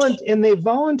they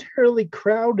voluntarily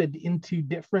crowded into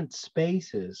different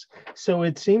spaces. So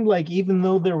it seemed like even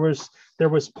though there was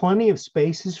plenty of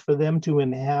spaces for them to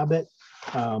inhabit,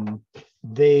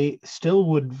 they still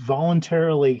would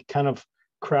voluntarily kind of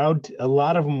crowd. A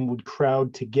lot of them would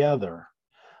crowd together.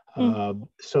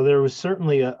 So there was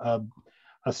certainly a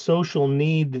social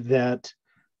need that,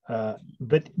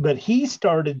 but he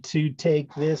started to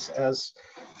take this as,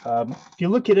 if you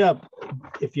look it up,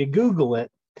 if you Google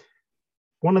it,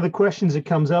 one of the questions that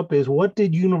comes up is, what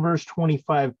did Universe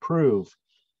 25 prove?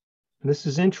 And this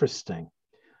is interesting.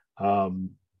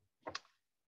 In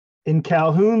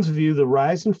Calhoun's view, the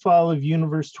rise and fall of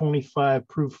Universe 25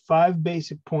 proved 5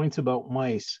 basic points about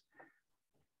mice.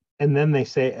 And then they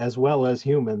say, as well as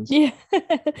humans. Yeah.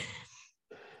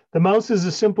 The mouse is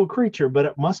a simple creature, but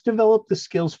it must develop the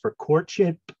skills for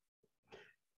courtship,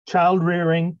 child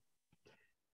rearing,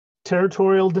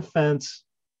 territorial defense,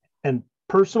 and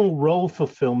personal role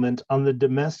fulfillment on the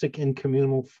domestic and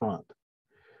communal front.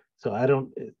 So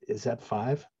is that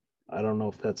 5? I don't know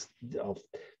if that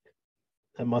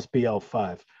must be all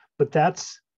 5. But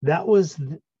that was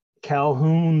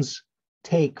Calhoun's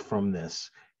take from this,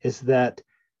 is that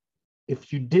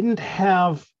if you didn't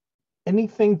have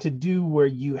anything to do where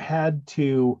you had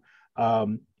to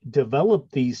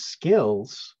develop these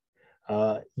skills,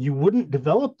 you wouldn't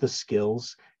develop the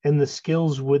skills, and the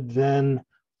skills would then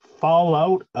fall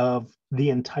out of the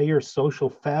entire social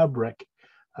fabric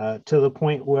to the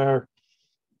point where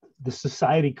the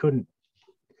society couldn't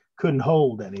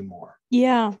hold anymore.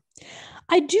 Yeah.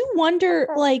 I do wonder,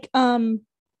 like, I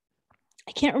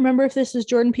can't remember if this is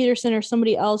Jordan Peterson or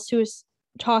somebody else who was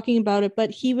talking about it,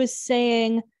 but he was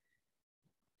saying,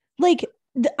 like,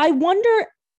 I wonder,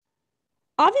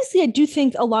 obviously I do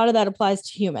think a lot of that applies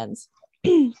to humans,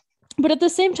 but at the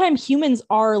same time, humans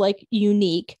are like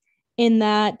unique in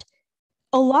that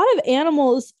a lot of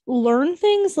animals learn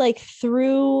things like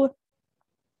through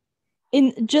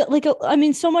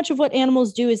so much of what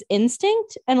animals do is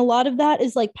instinct, and a lot of that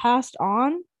is like passed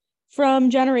on from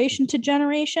generation to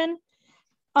generation.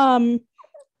 And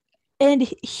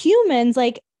humans,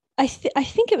 like, I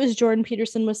think it was Jordan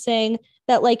Peterson was saying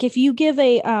that, like, if you give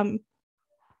like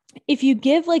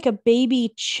a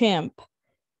baby chimp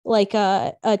like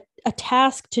a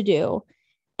task to do,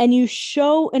 and you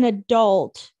show an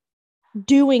adult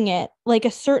doing it like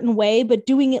a certain way, but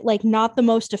doing it like not the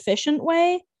most efficient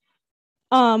way,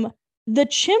 the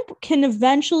chimp can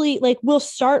eventually, like, will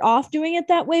start off doing it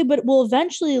that way, but will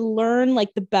eventually learn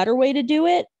like the better way to do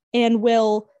it, and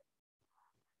will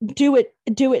do it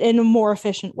in a more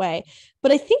efficient way.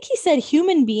 But I think he said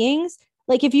human beings,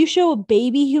 like, if you show a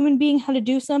baby human being how to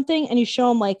do something and you show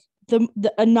them like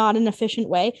a not an efficient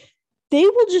way, they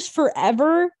will just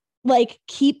forever like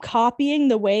keep copying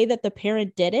the way that the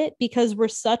parent did it, because we're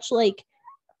such like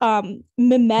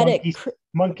mimetic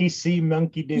monkey see,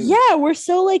 monkey do. Yeah, we're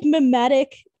so like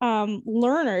mimetic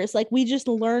learners. Like, we just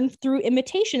learn through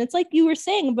imitation. It's like you were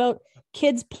saying about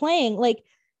kids playing. Like,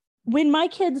 when my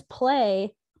kids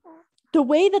play, the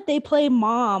way that they play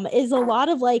mom is a lot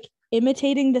of like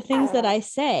imitating the things that I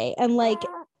say, and like,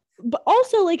 but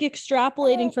also like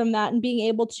extrapolating from that and being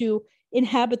able to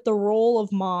inhabit the role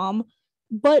of mom.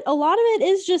 But a lot of it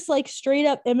is just like straight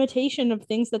up imitation of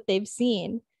things that they've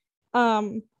seen.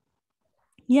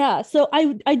 Yeah, so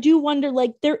I do wonder,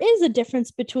 like, there is a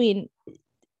difference between,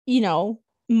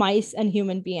 mice and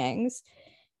human beings.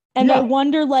 And yeah. I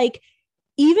wonder, like,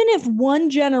 even if one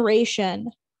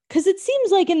generation, because it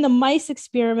seems like in the mice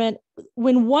experiment,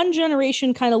 when one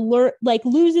generation kind of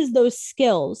loses those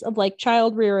skills of like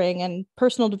child rearing and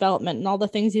personal development and all the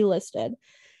things you listed,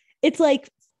 it's like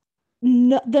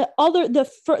the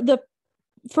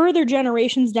further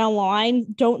generations down the line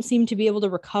don't seem to be able to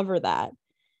recover that.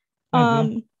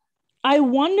 Mm-hmm. I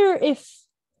wonder if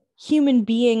human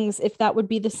beings if that would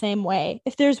be the same way.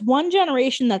 If there's one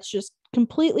generation that's just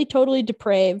completely, totally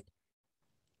depraved,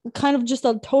 kind of just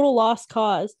a total lost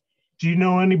cause. Do you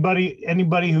know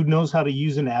anybody who knows how to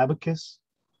use an abacus?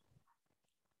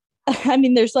 I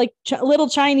mean, there's like little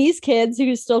Chinese kids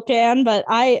who still can, but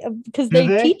because they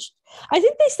teach, I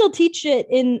think they still teach it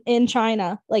in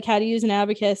China, like how to use an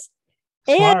abacus.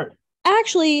 Smart. And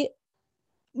actually,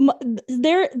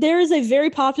 there is a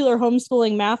very popular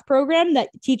homeschooling math program that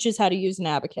teaches how to use an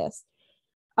abacus.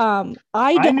 I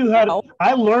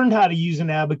learned how to use an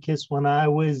abacus when I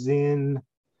was in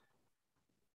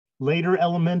later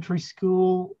elementary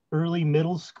school, early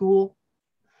middle school,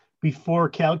 before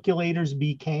calculators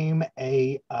became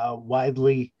a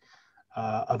widely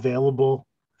available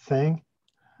thing.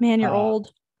 Man, you're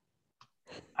old.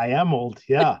 I am old,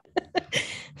 yeah.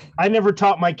 I never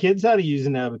taught my kids how to use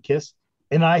an abacus,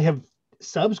 and I have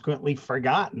subsequently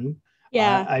forgotten.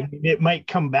 Yeah. I mean, it might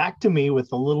come back to me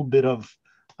with a little bit of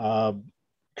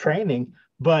training,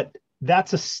 but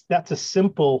that's a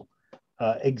simple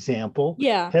example.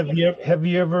 Yeah.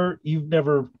 You've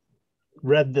never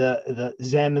read the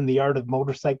Zen and the Art of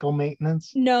Motorcycle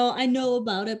Maintenance? No, I know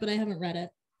about it, but I haven't read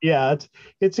it. Yeah,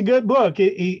 it's a good book.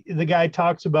 The guy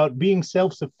talks about being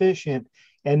self-sufficient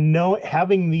and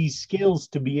having these skills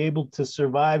to be able to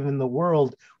survive in the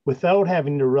world without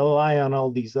having to rely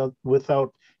on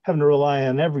without having to rely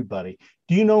on everybody.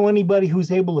 Do you know anybody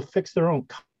who's able to fix their own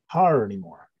car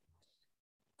anymore?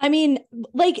 I mean,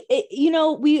 like,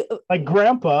 we like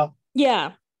Grandpa.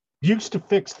 Yeah. Used to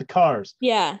fix the cars.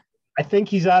 Yeah. I think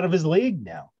he's out of his league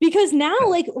now. Because now,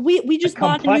 like, we just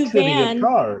bought a new van. Of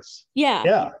cars. Yeah.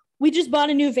 Yeah. We just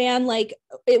bought a new van. Like,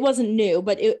 it wasn't new,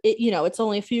 but it it's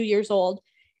only a few years old.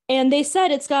 And they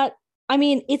said it's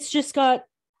just got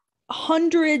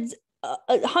hundreds,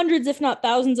 if not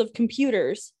thousands of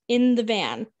computers in the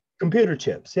van. Computer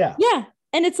chips. Yeah. Yeah.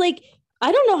 And it's like,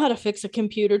 I don't know how to fix a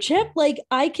computer chip. Like,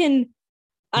 I can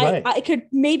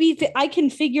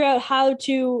figure out how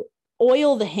to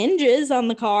oil the hinges on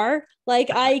the car.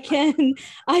 Like, I can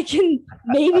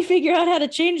maybe figure out how to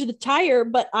change the tire,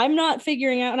 but I'm not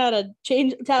figuring out how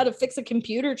to fix a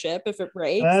computer chip if it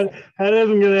breaks. That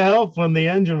isn't going to help when the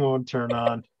engine won't turn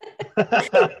on.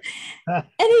 And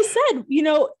he said,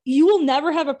 you will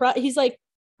never have a problem. He's like,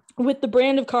 with the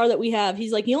brand of car that we have,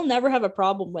 he's like, you'll never have a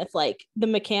problem with like the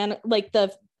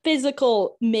the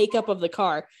physical makeup of the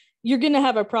car. You're going to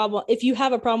have a problem. If you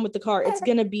have a problem with the car, it's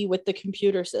going to be with the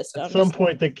computer system. At some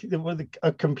point,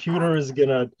 a computer is going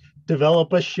to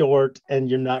develop a short and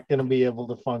you're not going to be able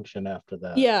to function after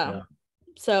that. Yeah.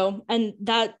 So, and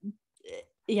that,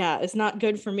 it's not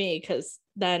good for me because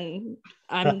then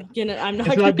I'm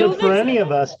not good for any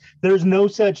of us. There's no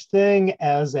such thing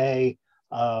as a,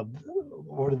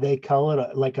 what do they call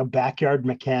it? Like a backyard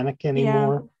mechanic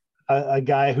anymore. Yeah. A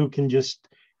guy who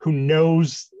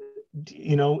knows,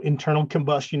 internal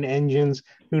combustion engines,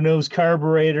 who knows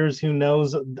carburetors, who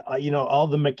knows, all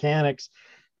the mechanics.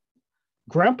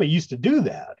 Grandpa used to do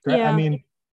that. Yeah. I mean,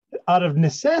 out of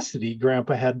necessity,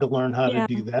 Grandpa had to learn how to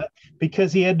do that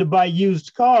because he had to buy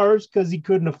used cars because he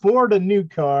couldn't afford a new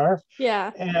car.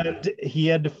 Yeah. And he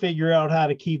had to figure out how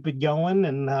to keep it going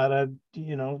and how to,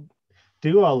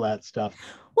 do all that stuff.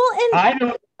 Well,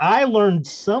 and I learned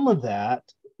some of that.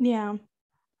 Yeah.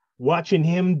 Watching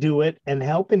him do it and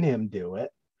helping him do it.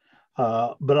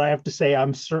 But I have to say,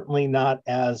 I'm certainly not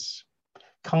as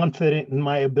confident in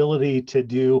my ability to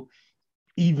do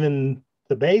even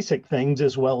the basic things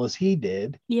as well as he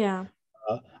did. Yeah.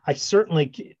 I certainly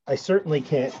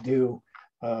can't do,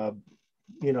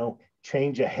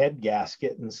 change a head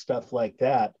gasket and stuff like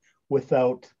that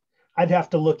without, I'd have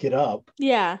to look it up.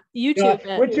 Yeah, YouTube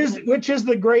it. Which is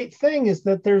the great thing is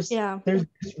that there's this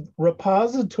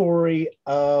repository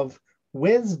of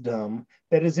wisdom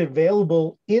that is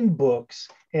available in books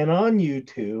and on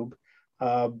YouTube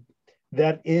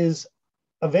that is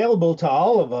available to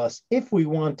all of us if we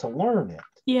want to learn it.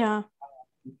 Yeah.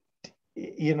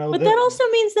 But that also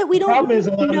means that we don't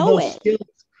know it.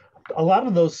 A lot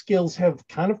of those skills have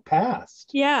kind of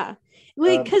passed. Yeah.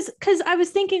 Because I was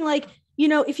thinking like,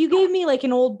 if you gave me like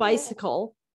an old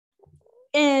bicycle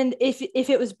and if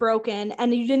it was broken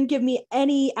and you didn't give me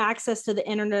any access to the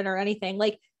internet or anything,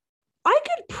 like I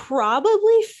could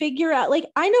probably figure out, like,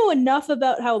 I know enough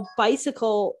about how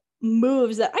bicycle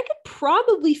moves that I could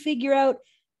probably figure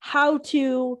how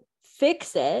to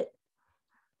fix it.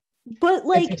 But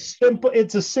like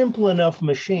it's a simple enough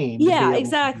machine. Yeah,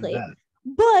 exactly.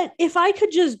 But if I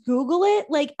could just Google it,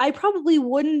 like I probably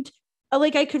wouldn't,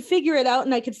 like I could figure it out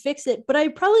and I could fix it, but I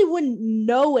probably wouldn't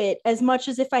know it as much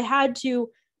as if I had to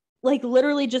like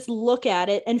literally just look at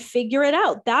it and figure it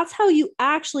out. That's how you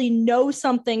actually know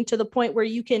something to the point where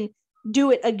you can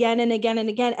do it again and again and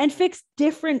again and fix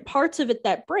different parts of it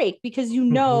that break, because you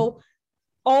know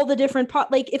all the different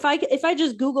parts. Like if I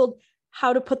just Googled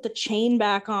how to put the chain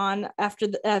back on after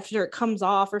it comes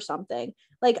off or something,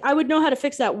 like I would know how to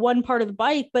fix that one part of the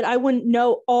bike, but I wouldn't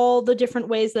know all the different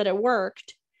ways that it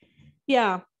worked.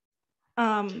 Yeah.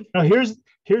 Now here's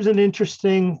an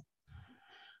interesting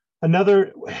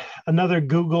another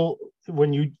Google,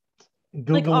 when you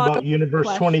Google like about Universe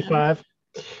question. 25.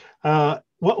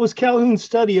 What was Calhoun's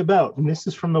study about? And this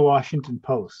is from the Washington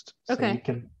Post. Okay.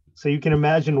 So you can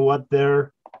imagine what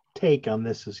their take on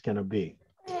this is going to be.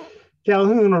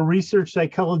 Calhoun, a research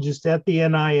psychologist at the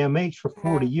NIMH for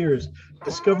 40 years,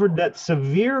 discovered that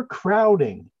severe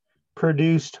crowding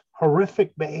produced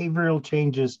horrific behavioral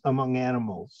changes among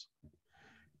animals.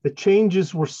 The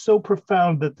changes were so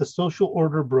profound that the social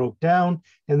order broke down,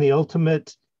 and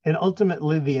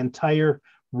ultimately the entire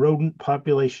rodent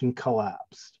population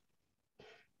collapsed.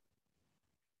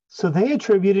 So they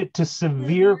attribute it to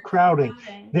severe crowding,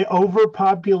 the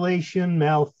overpopulation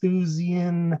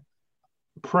Malthusian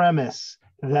premise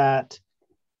that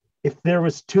if there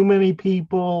was too many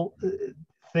people,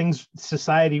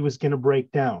 society was going to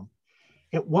break down.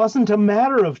 It wasn't a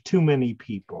matter of too many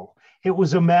people. It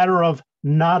was a matter of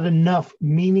not enough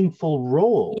meaningful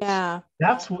roles. Yeah.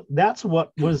 That's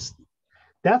what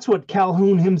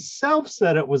Calhoun himself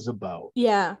said it was about.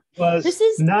 Yeah. Was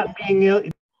not being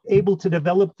able to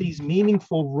develop these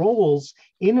meaningful roles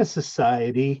in a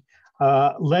society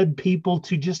led people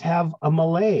to just have a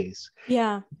malaise.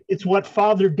 Yeah. It's what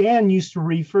Father Dan used to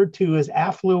refer to as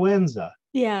affluenza.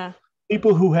 Yeah.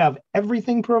 People who have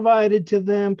everything provided to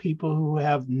them, people who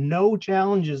have no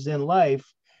challenges in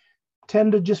life,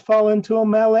 tend to just fall into a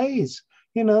malaise.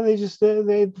 It's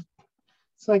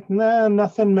like, nah,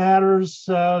 nothing matters.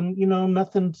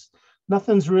 Nothing's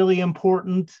really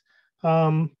important.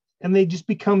 And they just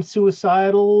become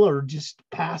suicidal or just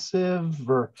passive,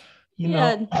 or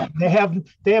they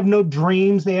have no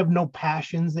dreams, they have no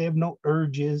passions, they have no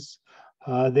urges.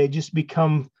 They just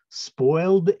become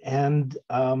spoiled and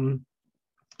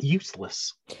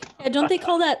useless. Yeah, don't they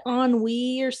call that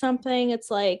ennui or something? It's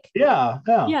like yeah.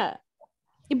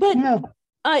 But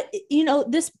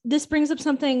this brings up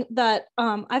something that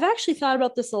I've actually thought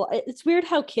about this a lot. It's weird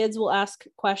how kids will ask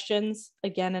questions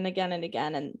again and again and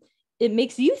again, and it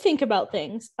makes you think about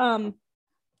things.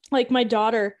 Like my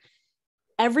daughter,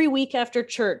 every week after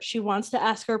church, she wants to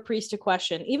ask our priest a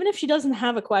question. Even if she doesn't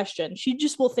have a question, she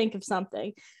just will think of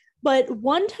something. But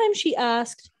one time she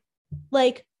asked,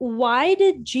 like, why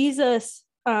did Jesus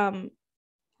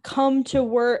come to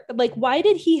work? Like, why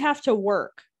did he have to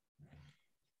work?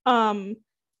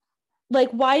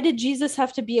 Like, why did Jesus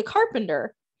have to be a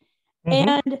carpenter?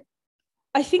 And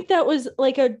I think that was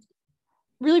like a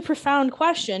really profound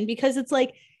question, because it's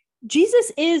like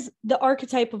Jesus is the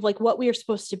archetype of like what we are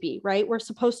supposed to be, right? We're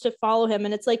supposed to follow him.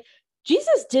 And it's like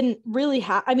Jesus didn't really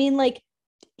have, I mean, like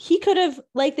he could have,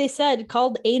 like they said,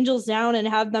 called angels down and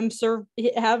have them serve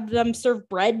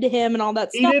bread to him and all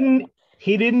that stuff.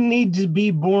 He didn't need to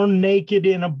be born naked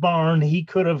in a barn. He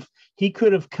could have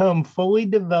come fully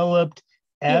developed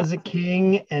as a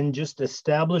king and just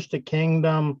established a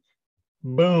kingdom,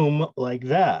 boom, like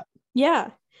that. Yeah.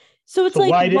 So it's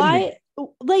like, why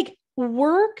like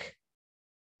work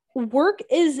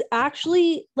is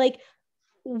actually like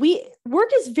work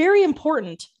is very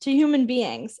important to human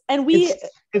beings, and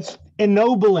it's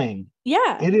ennobling.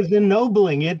 Yeah. It is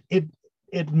ennobling. It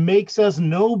makes us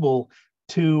noble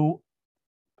to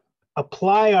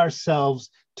apply ourselves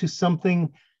to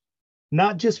something,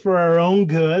 not just for our own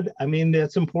good. I mean,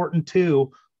 that's important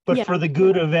too, but for the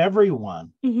good of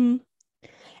everyone. And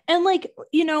like,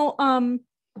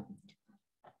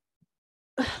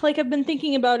 like I've been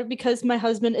thinking about it because my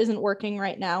husband isn't working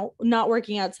right now, not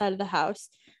working outside of the house,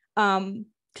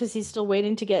 because he's still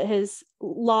waiting to get his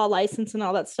law license and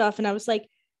all that stuff. And I was like,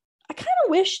 I kind of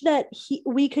wish that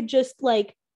we could just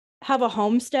like have a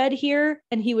homestead here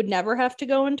and he would never have to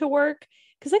go into work,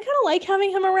 because I kind of like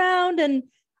having him around, and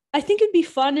I think it'd be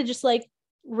fun to just like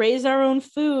raise our own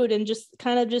food and just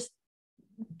kind of just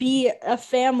be a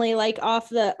family like off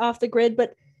the grid.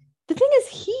 But the thing is,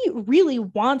 he really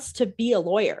wants to be a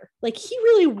lawyer. Like he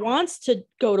really wants to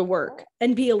go to work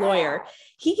and be a lawyer.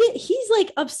 He's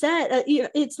like upset.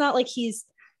 It's not like he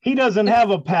doesn't have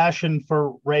a passion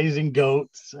for raising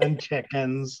goats and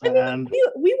chickens. I mean,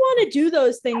 we want to do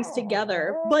those things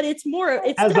together, but it's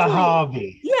as a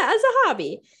hobby. Yeah, as a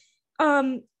hobby.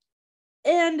 And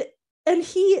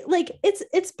he like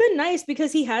it's been nice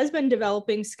because he has been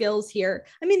developing skills here.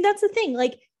 I mean, that's the thing.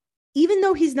 Like even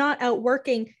though he's not out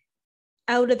working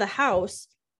out of the house,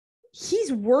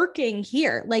 he's working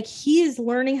here. Like he is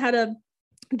learning how to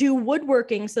do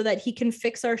woodworking so that he can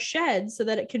fix our shed so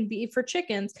that it can be for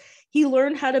chickens. He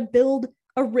learned how to build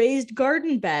a raised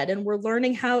garden bed, and we're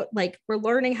learning how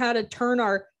to turn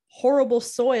our horrible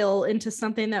soil into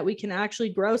something that we can actually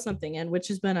grow something in, which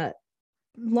has been a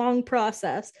long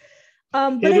process.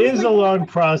 But it is a long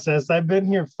process. I've been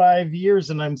here 5 years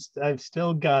and I've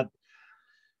still got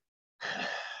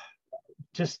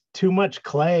just too much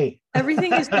clay.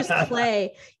 Everything is just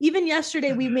clay. Even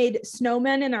yesterday we made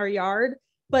snowmen in our yard,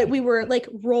 but we were like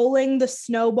rolling the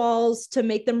snowballs to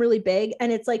make them really big.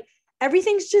 And it's like,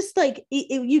 everything's just like,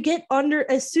 you get under,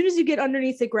 as soon as you get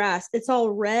underneath the grass, it's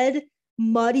all red,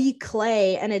 muddy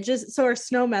clay. And it just, so our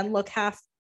snowmen look half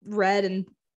red and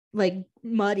like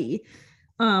muddy.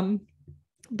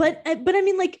 But I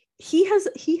mean, like he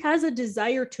has a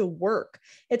desire to work.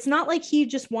 It's not like he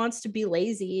just wants to be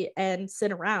lazy and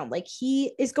sit around. Like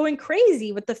he is going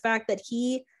crazy with the fact that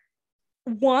he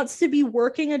wants to be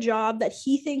working a job that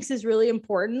he thinks is really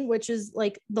important, which is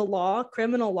like the law,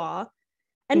 criminal law,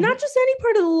 and not just any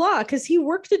part of the law, because he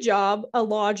worked a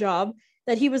law job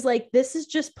that he was like, this is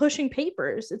just pushing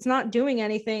papers. It's not doing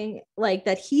anything like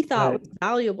that he thought was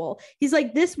valuable. He's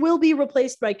like, this will be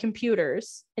replaced by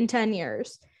computers in 10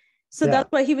 years. So that's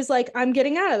why he was like, I'm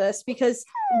getting out of this, because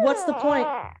what's the point?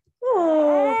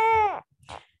 Oh,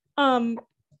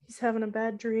 he's having a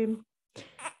bad dream.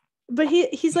 But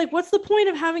he's like, what's the point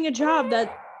of having a job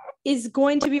that is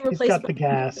going to be replaced by the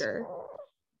gas. computer?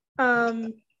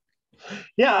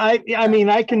 Yeah, I mean,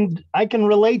 I can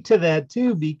relate to that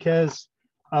too, because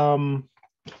when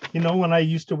I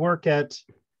used to work at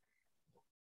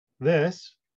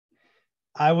this,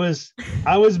 I was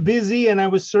busy and I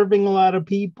was serving a lot of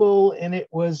people, and it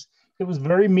was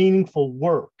very meaningful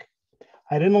work.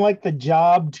 I didn't like the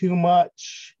job too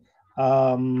much,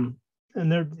 and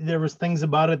there was things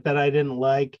about it that I didn't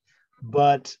like,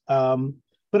 but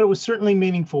it was certainly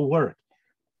meaningful work.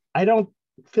 I don't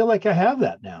feel like I have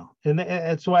that now, and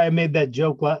that's why I made that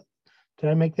joke. Did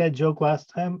I make that joke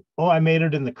last time? Oh, I made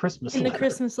it in the Christmas letter.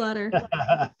 Christmas letter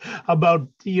about,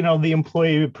 the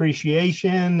employee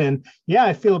appreciation. And yeah,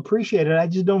 I feel appreciated. I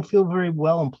just don't feel very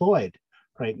well employed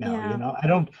right now.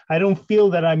 Yeah. I don't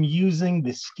feel that I'm using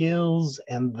the skills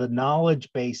and the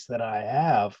knowledge base that I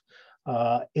have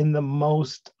in the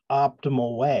most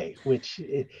optimal way, which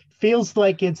it feels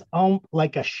like it's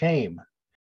like a shame